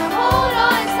 wanna hold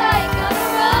on tight, gonna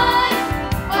run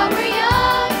while we're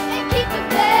young and keep the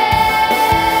faith.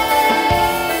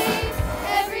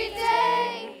 Every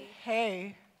day.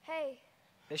 Hey, Hey,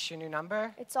 this your new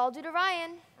number? it's all due to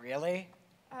Ryan. Really?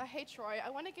 Hey, Troy, I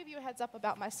want to give you a heads up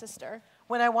about my sister.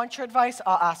 When I want your advice,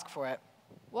 I'll ask for it.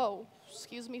 Whoa,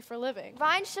 excuse me for living.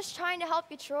 Ryan's just trying to help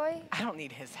you, Troy. I don't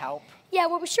need his help. Yeah,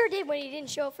 well, we sure did when he didn't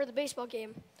show up for the baseball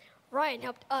game. Ryan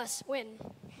helped us win.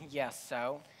 Yes,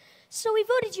 so? So we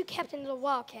voted you captain of the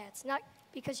Wildcats, not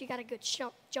because you got a good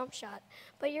jump shot,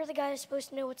 but you're the guy that's supposed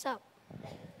to know what's up.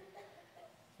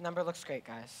 Number looks great,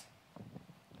 guys.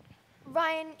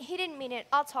 Ryan, he didn't mean it.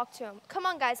 I'll talk to him. Come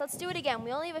on, guys, let's do it again.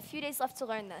 We only have a few days left to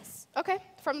learn this. Okay,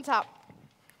 from the top.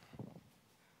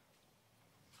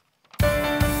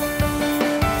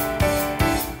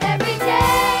 Every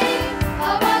day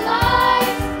of our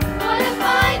lives, wanna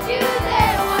find you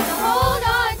there, wanna hold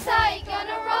on tight,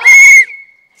 gonna run.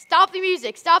 Stop the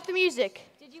music. Stop the music.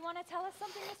 Did you want to tell us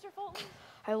something, Mr. Fulton?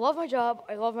 I love my job.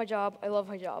 I love my job. I love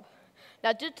my job.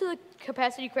 Now, due to the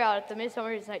capacity crowd at the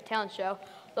Midsummer Night Talent Show,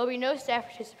 there'll be no staff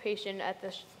participation at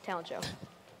this talent show.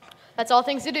 That's all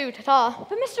things to do. Ta-ta.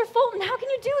 But Mr. Fulton, how can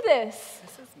you do this?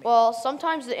 Well,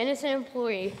 sometimes the innocent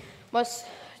employee must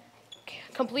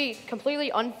complete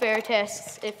completely unfair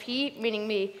tasks if he, meaning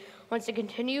me, wants to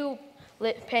continue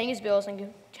paying his bills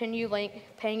and continue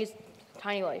paying his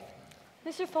tiny life.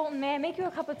 Mr. Fulton, may I make you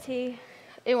a cup of tea?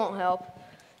 It won't help.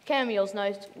 Chamomile's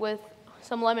nice with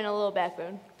some lemon and a little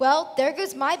backbone. Well, there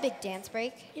goes my big dance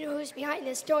break. You know who's behind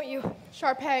this, don't you?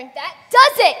 Sharpay. That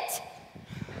does it!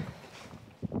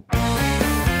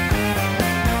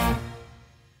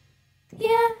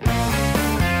 Yeah.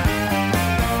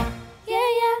 Yeah,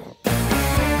 yeah.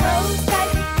 Rose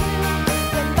skies are blue,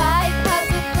 the 5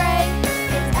 cups of gray.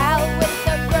 It's out with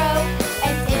the bro,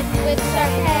 and in with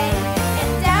Sharpay.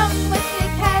 And down with the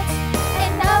cats,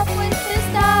 and up with the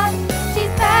stars.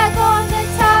 She's back on the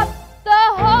top, the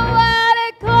whole world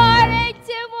according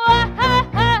to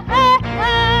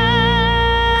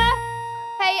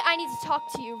Hey, I need to talk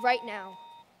to you right now.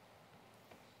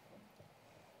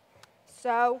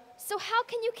 So how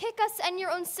can you kick us and your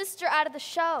own sister out of the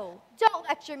show? Don't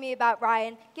lecture me about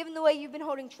Ryan, given the way you've been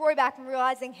holding Troy back from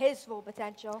realizing his full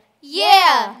potential.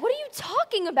 Yeah! What are you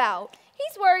talking about?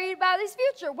 He's worried about his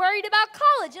future, worried about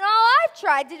college, and all I've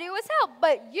tried to do is help,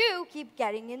 but you keep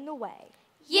getting in the way.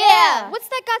 Yeah! What's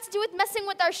that got to do with messing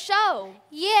with our show?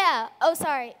 Yeah. Oh,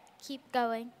 sorry. Keep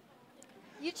going.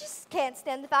 You just can't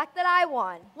stand the fact that I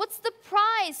won. What's the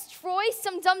prize, Troy?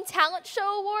 Some dumb talent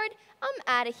show award? I'm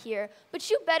out of here, but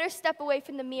you better step away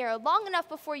from the mirror long enough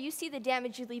before you see the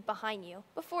damage you leave behind you,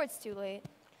 before it's too late.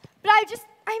 But I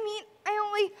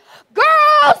only...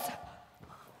 Girls!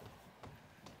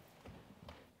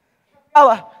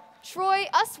 Ella, Troy,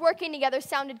 us working together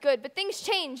sounded good, but things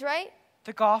change, right?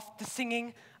 the golf, the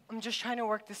singing, I'm just trying to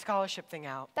work the scholarship thing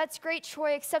out. That's great,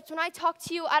 Troy, except when I talk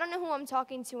to you, I don't know who I'm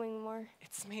talking to anymore.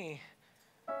 It's me.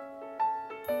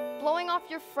 Blowing off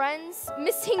your friends,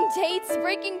 missing dates,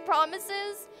 breaking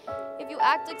promises. If you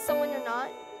act like someone you're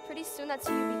not, pretty soon that's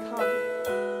who you become.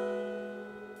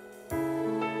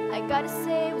 I gotta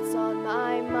say what's on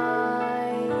my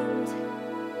mind.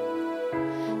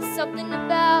 Something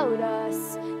about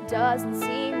us doesn't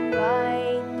seem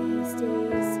right these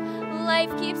days.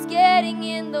 Life keeps getting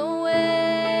in the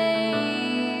way.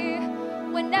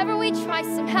 Whenever we try,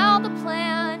 somehow the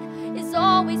plan is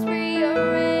always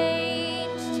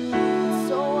rearranged. It's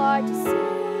so hard to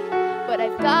say, but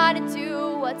I've got to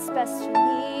do what's best for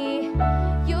me.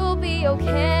 You'll be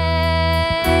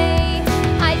okay.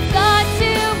 I've got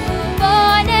to move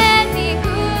on and be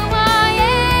who I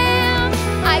am.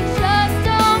 I just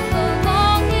don't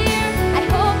belong here. I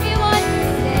hope you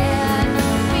understand.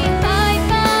 We might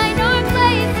find our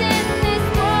place in this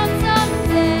world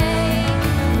someday.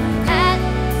 At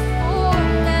least for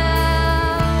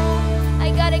now, I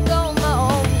gotta go my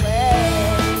own way.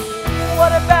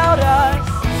 What about us?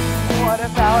 What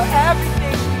about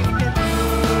everything we've been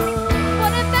through?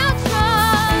 What about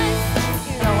trust?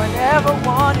 You know I never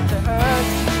wanted to hurt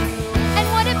you. And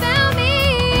what about me?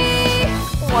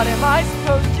 What am I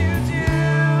supposed to do?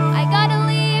 I gotta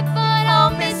leave, but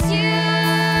I'll miss you.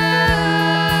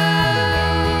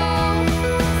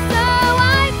 So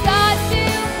I've got to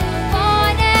move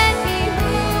on and be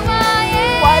who I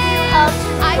am. Why do you have to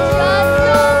I just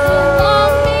don't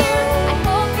belong here. I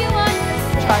hope you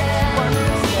try to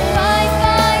understand. We understand? might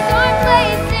find our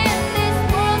place in this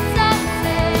world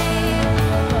someday,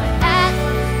 but at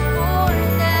least for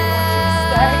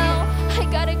now, I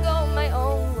gotta go my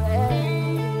own way.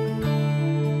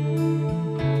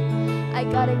 I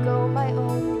gotta go my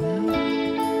own way.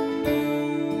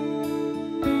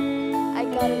 I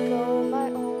gotta go my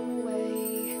own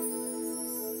way.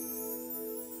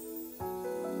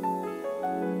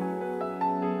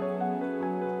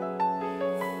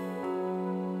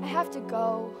 I have to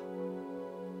go.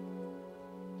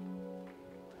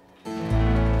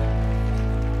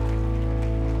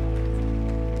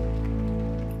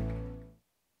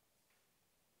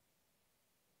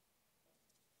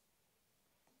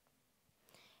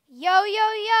 Yo, yo,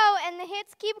 yo, and the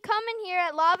hits keep coming here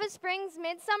at Lava Springs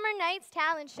Midsummer Night's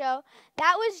Talent Show.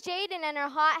 That was Jaden and her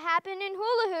hot happening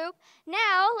hula hoop.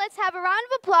 Now, let's have a round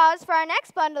of applause for our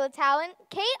next bundle of talent,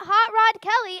 Kate Hot Rod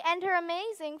Kelly and her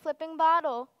amazing flipping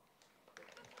bottle.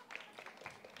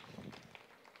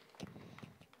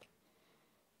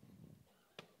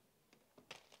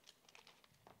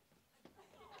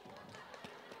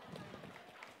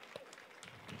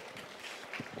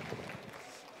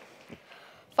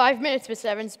 "5 minutes, Miss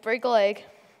Evans. Break a leg."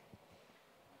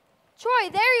 Troy, Troy,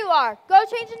 there you are. Go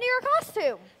change into your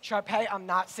costume. Sharpay, I'm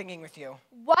not singing with you.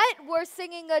 What? We're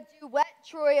singing a duet,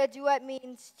 Troy. A duet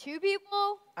means two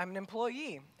people? I'm an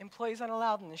employee. Employees aren't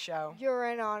allowed in the show. You're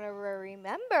an honorary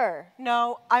member.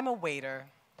 No, I'm a waiter.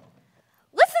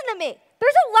 Listen to me.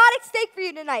 There's a lot at stake for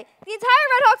you tonight. The entire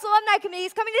Red Hawks Alumni Committee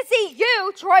is coming to see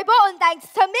you, Troy Bolton, thanks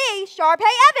to me,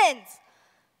 Sharpay Evans.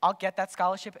 I'll get that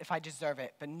scholarship if I deserve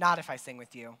it, but not if I sing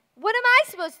with you. What am I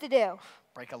supposed to do?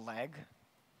 Break a leg?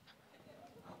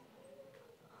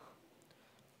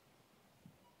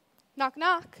 Knock,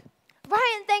 knock.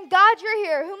 Ryan, thank God you're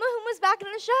here. Huma's back in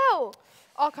the show.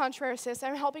 Au contraire, sis.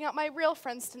 I'm helping out my real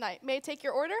friends tonight. May I take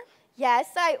your order? Yes,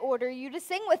 I order you to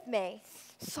sing with me.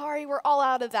 Sorry, we're all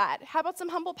out of that. How about some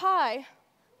humble pie?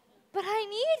 But I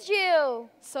need you.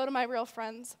 So do my real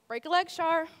friends. Break a leg,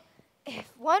 Shar. If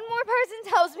one more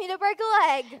person tells me to break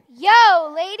a leg.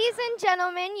 Yo, ladies and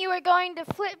gentlemen, you are going to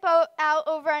flip out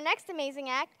over our next amazing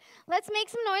act. Let's make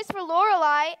some noise for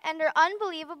Lorelei and her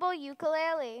unbelievable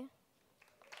ukulele.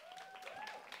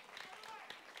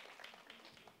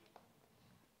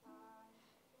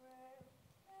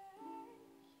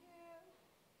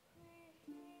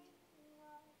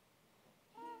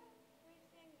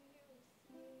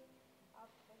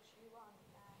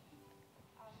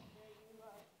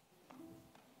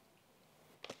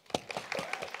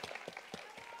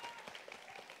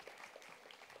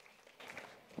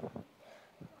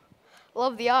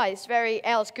 Love the eyes. Very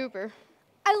Alice Cooper.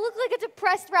 I look like a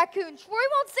depressed raccoon. Troy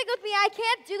won't sing with me. I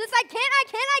can't do this. I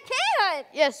can't.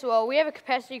 Yes, well, we have a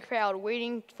capacity crowd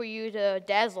waiting for you to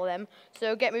dazzle them,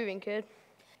 so get moving, kid.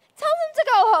 Tell them to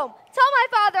go home. Tell my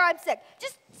father I'm sick.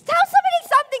 Just tell somebody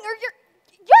something or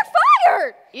you're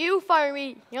fired. You fire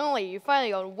me, young lady. You've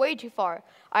finally gone way too far.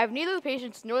 I have neither the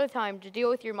patience nor the time to deal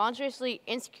with your monstrously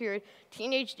insecure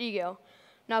teenage ego.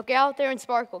 Now get out there and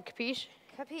sparkle, capiche?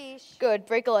 Capiche. Good,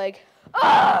 break a leg.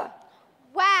 Ugh!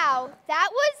 Wow, that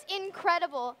was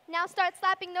incredible. Now start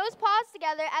slapping those paws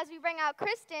together as we bring out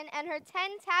Kristen and her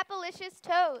 10 tapalicious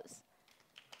toes.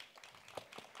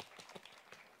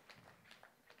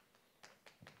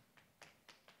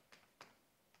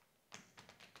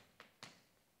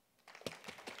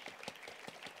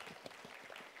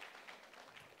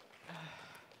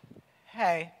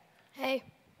 Hey. Hey,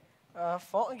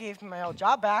 Fulton gave me my old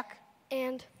job back,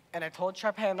 and and I told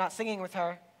Sharpay I'm not singing with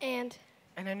her. And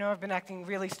I know I've been acting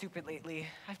really stupid lately.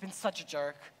 I've been such a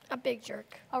jerk. a big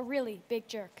jerk. A really big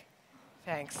jerk.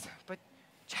 Thanks. But,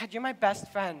 Chad, you're my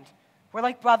best friend. We're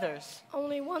like brothers.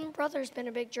 Only one brother's been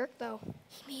a big jerk, though.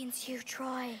 He means you,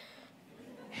 Troy.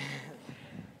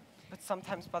 But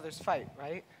sometimes brothers fight,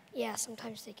 right? Yeah,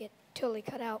 sometimes they get totally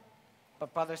cut out.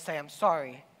 But brothers say, I'm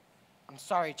sorry. I'm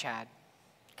sorry, Chad.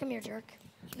 Come here, jerk.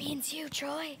 He means you,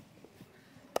 Troy.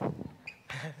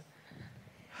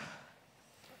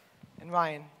 And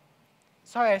Ryan,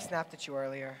 sorry I snapped at you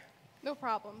earlier. No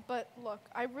problem. But look,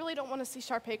 I really don't want to see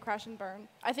Sharpay crash and burn.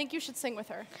 I think you should sing with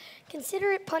her.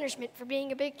 Consider it punishment for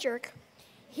being a big jerk.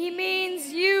 He means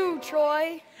you,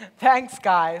 Troy. Thanks,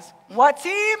 guys. What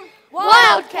team?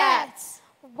 Wildcats!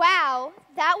 Wow,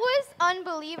 that was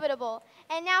unbelievable.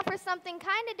 And now for something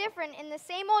kind of different in the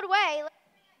same old way,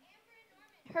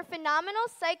 her phenomenal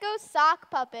psycho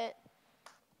sock puppet.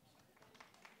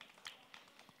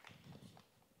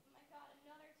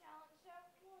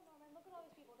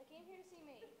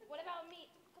 What about me?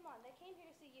 Come on, they came here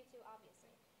to see you too,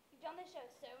 obviously. You've done this show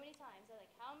so many times. They're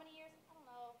like, how many years? I don't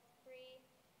know, 3,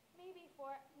 maybe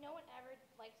 4. No one ever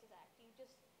likes his act. You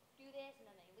just do this, and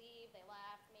then they leave, they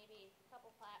laugh, maybe a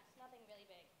couple claps, nothing really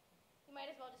big. You might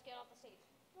as well just get off the stage.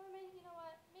 Norman, you know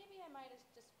what? Maybe I might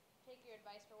just take your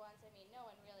advice for once. I mean, no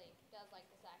one really does like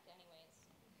this act anyways.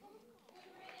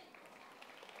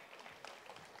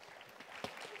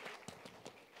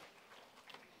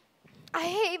 I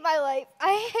hate my life.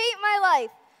 I hate my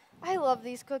life. I love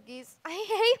these cookies. I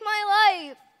hate my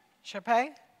life.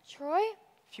 Sharpay, Troy?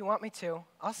 if you want me to,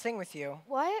 I'll sing with you.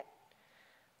 What?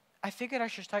 I figured I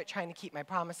should start trying to keep my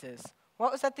promises.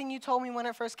 What was that thing you told me when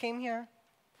I first came here?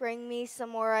 Bring me some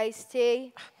more iced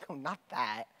tea. No, not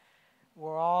that.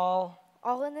 We're all...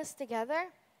 All in this together?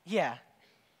 Yeah.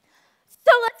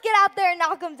 So let's get out there and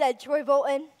knock 'em dead, Troy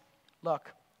Bolton.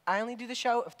 Look, I only do the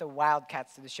show if the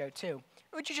Wildcats do the show too.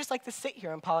 Or would you just like to sit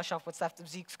here and polish off what's left of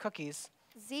Zeke's cookies?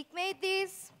 Zeke made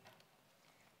these.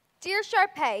 Dear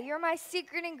Sharpay, you're my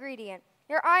secret ingredient.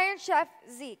 Your Iron Chef,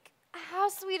 Zeke. How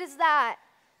sweet is that?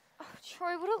 Oh,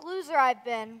 Troy, what a loser I've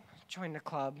been. Join the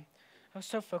club. I was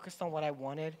so focused on what I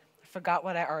wanted, I forgot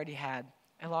what I already had.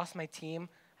 I lost my team,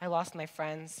 I lost my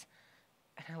friends,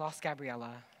 and I lost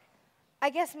Gabriella. I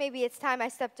guess maybe it's time I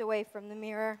stepped away from the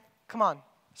mirror. Come on,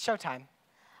 showtime.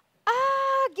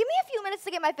 give me a few minutes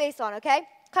to get my face on, okay?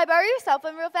 Can I borrow your cell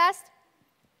phone real fast?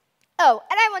 Oh,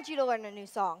 and I want you to learn a new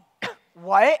song.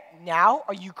 What? Now?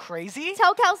 Are you crazy?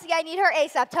 Tell Kelsey I need her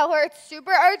ASAP. Tell her it's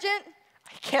super urgent.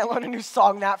 I can't learn a new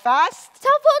song that fast.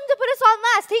 Tell Fulton to put us on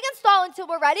last. He can stall until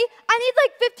we're ready. I need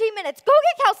like 15 minutes. Go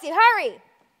get Kelsey. Hurry.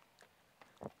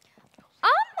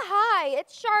 Hi.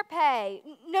 It's Sharpay.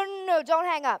 No, don't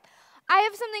hang up. I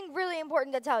have something really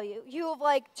important to tell you. You have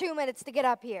like 2 minutes to get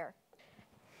up here.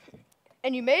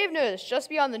 And you may have noticed, just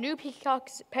beyond the new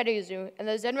Peacock's Petting Zoo and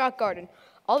the Zen Rock Garden,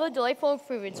 all the delightful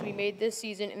improvements we made this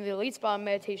season in the Elite Spa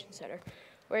Meditation Center,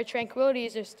 where tranquility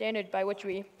is a standard by which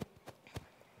we...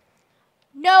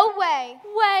 No way.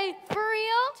 Way, for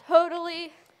real?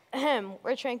 Totally.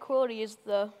 Where tranquility is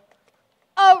the...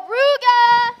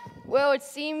 Aruga! Well, it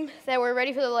seems that we're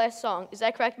ready for the last song. Is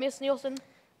that correct, Miss Nielsen?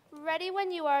 Ready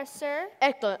when you are, sir.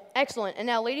 Excellent. And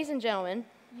now, ladies and gentlemen...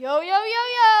 Yo, yo, yo,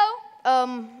 yo.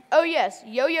 Oh yes,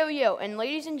 yo, yo, yo. And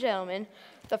ladies and gentlemen,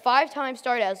 the 5-time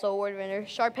Star Dazzle Award winner,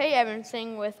 Sharpay Evans,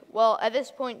 sing with, well, at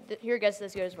this point, your guess is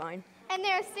as good as mine. And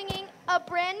they're singing a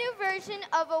brand new version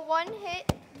of a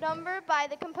one-hit number by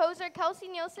the composer Kelsey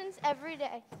Nielsen's Every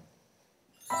Day.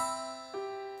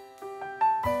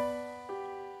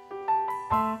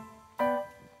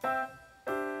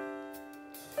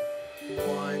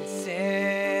 Once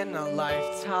in a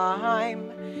lifetime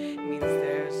means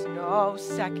there's no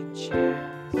second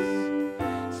chance.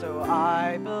 So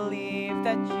I believe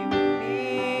that you and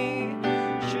me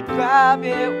should grab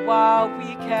it while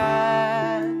we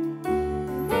can.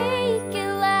 Make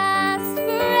it last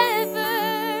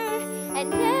forever and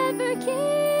never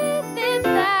give it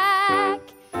back.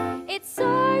 It's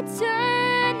our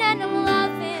turn and I'm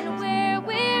loving where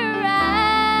we're at.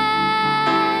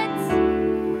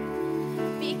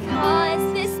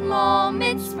 Because this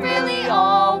moment's really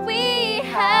all we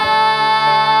have.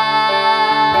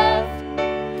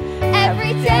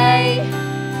 Every day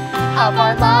of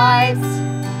our lives,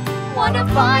 wanna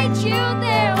find you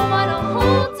there, wanna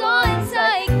hold on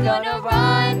tight, gonna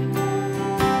run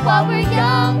while we're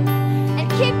young and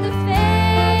keep the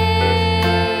faith.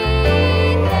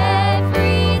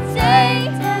 Every day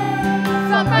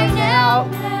from right now,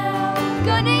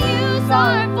 gonna use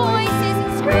our voices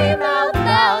and scream out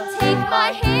loud. Take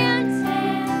my hand,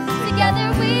 together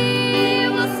we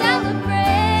will celebrate.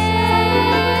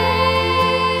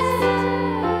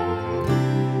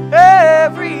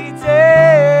 Every day.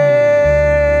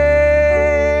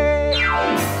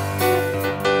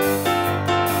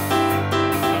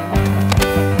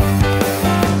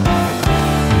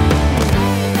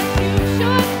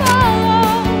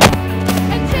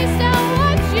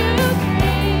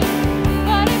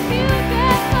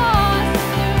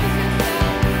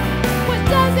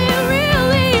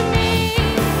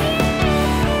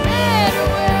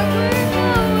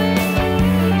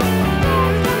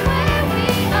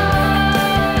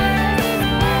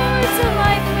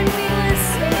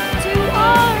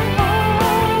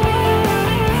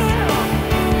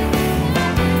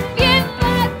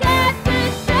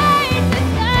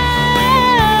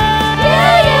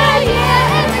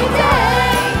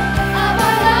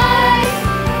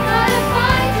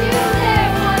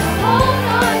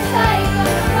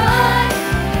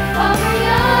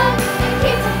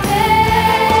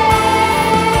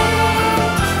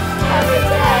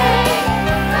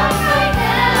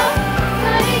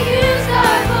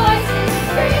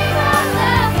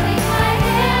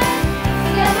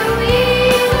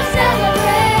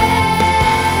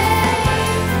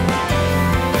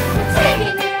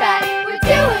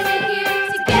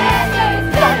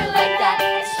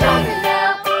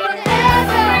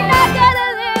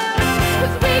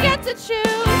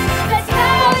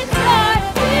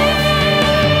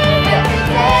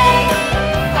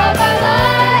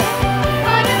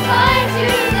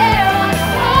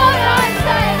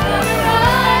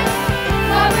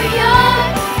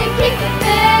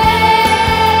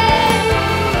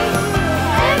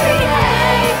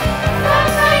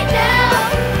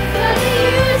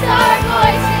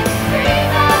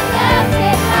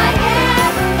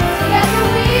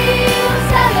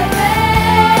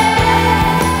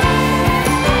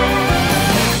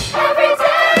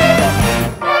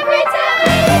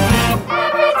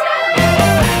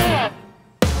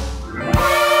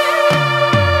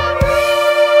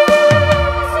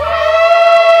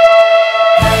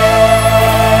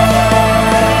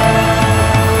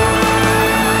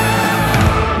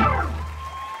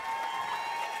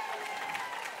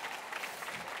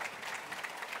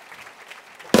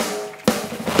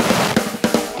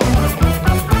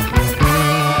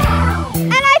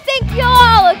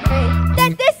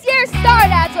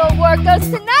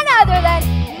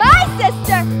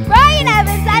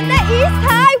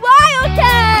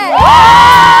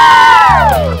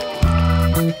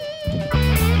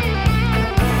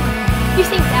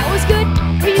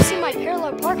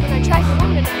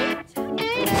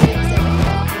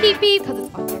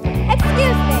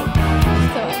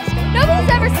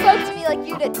 like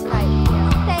you did tonight.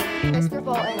 Thank you, Mr.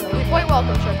 Bolton. You're quite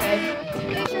welcome, Sharpay.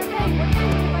 Hey, Sharpay, what did you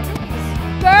do with my cookies?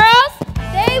 Girls,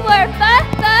 they were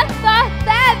fabulous.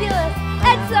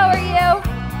 And so are you.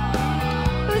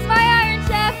 Who's my Iron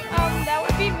Chef? That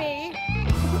would be me.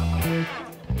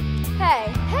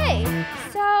 Hey.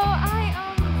 So I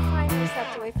finally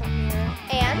stepped away from here.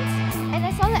 And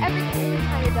I saw that everything really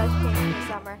kind of does change in the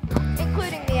summer.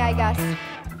 Including me, I guess.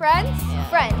 Friends? Yeah.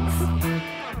 Friends.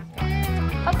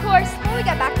 Of course, when we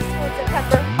get back to school in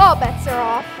September, all bets are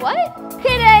off. What?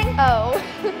 Kidding! Oh.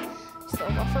 Still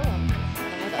rough for him.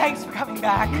 Thanks for coming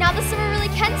back. Now the summer really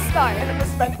can start. And I'm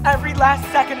gonna spend every last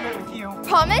second of it with you.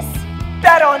 Promise?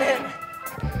 Bet on it.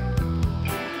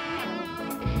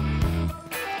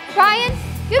 Ryan,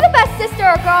 you're the best sister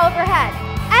a girl ever had.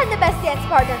 And the best dance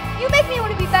partner. You make me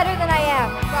want to be better than I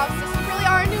am. Wow, sis, you really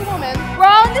are a new woman. We're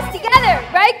all in this together,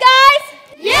 right guys?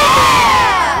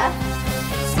 Yeah!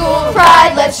 School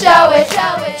pride, let's show it.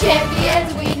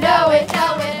 Champions, we know it.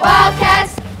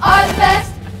 Wildcats are the best.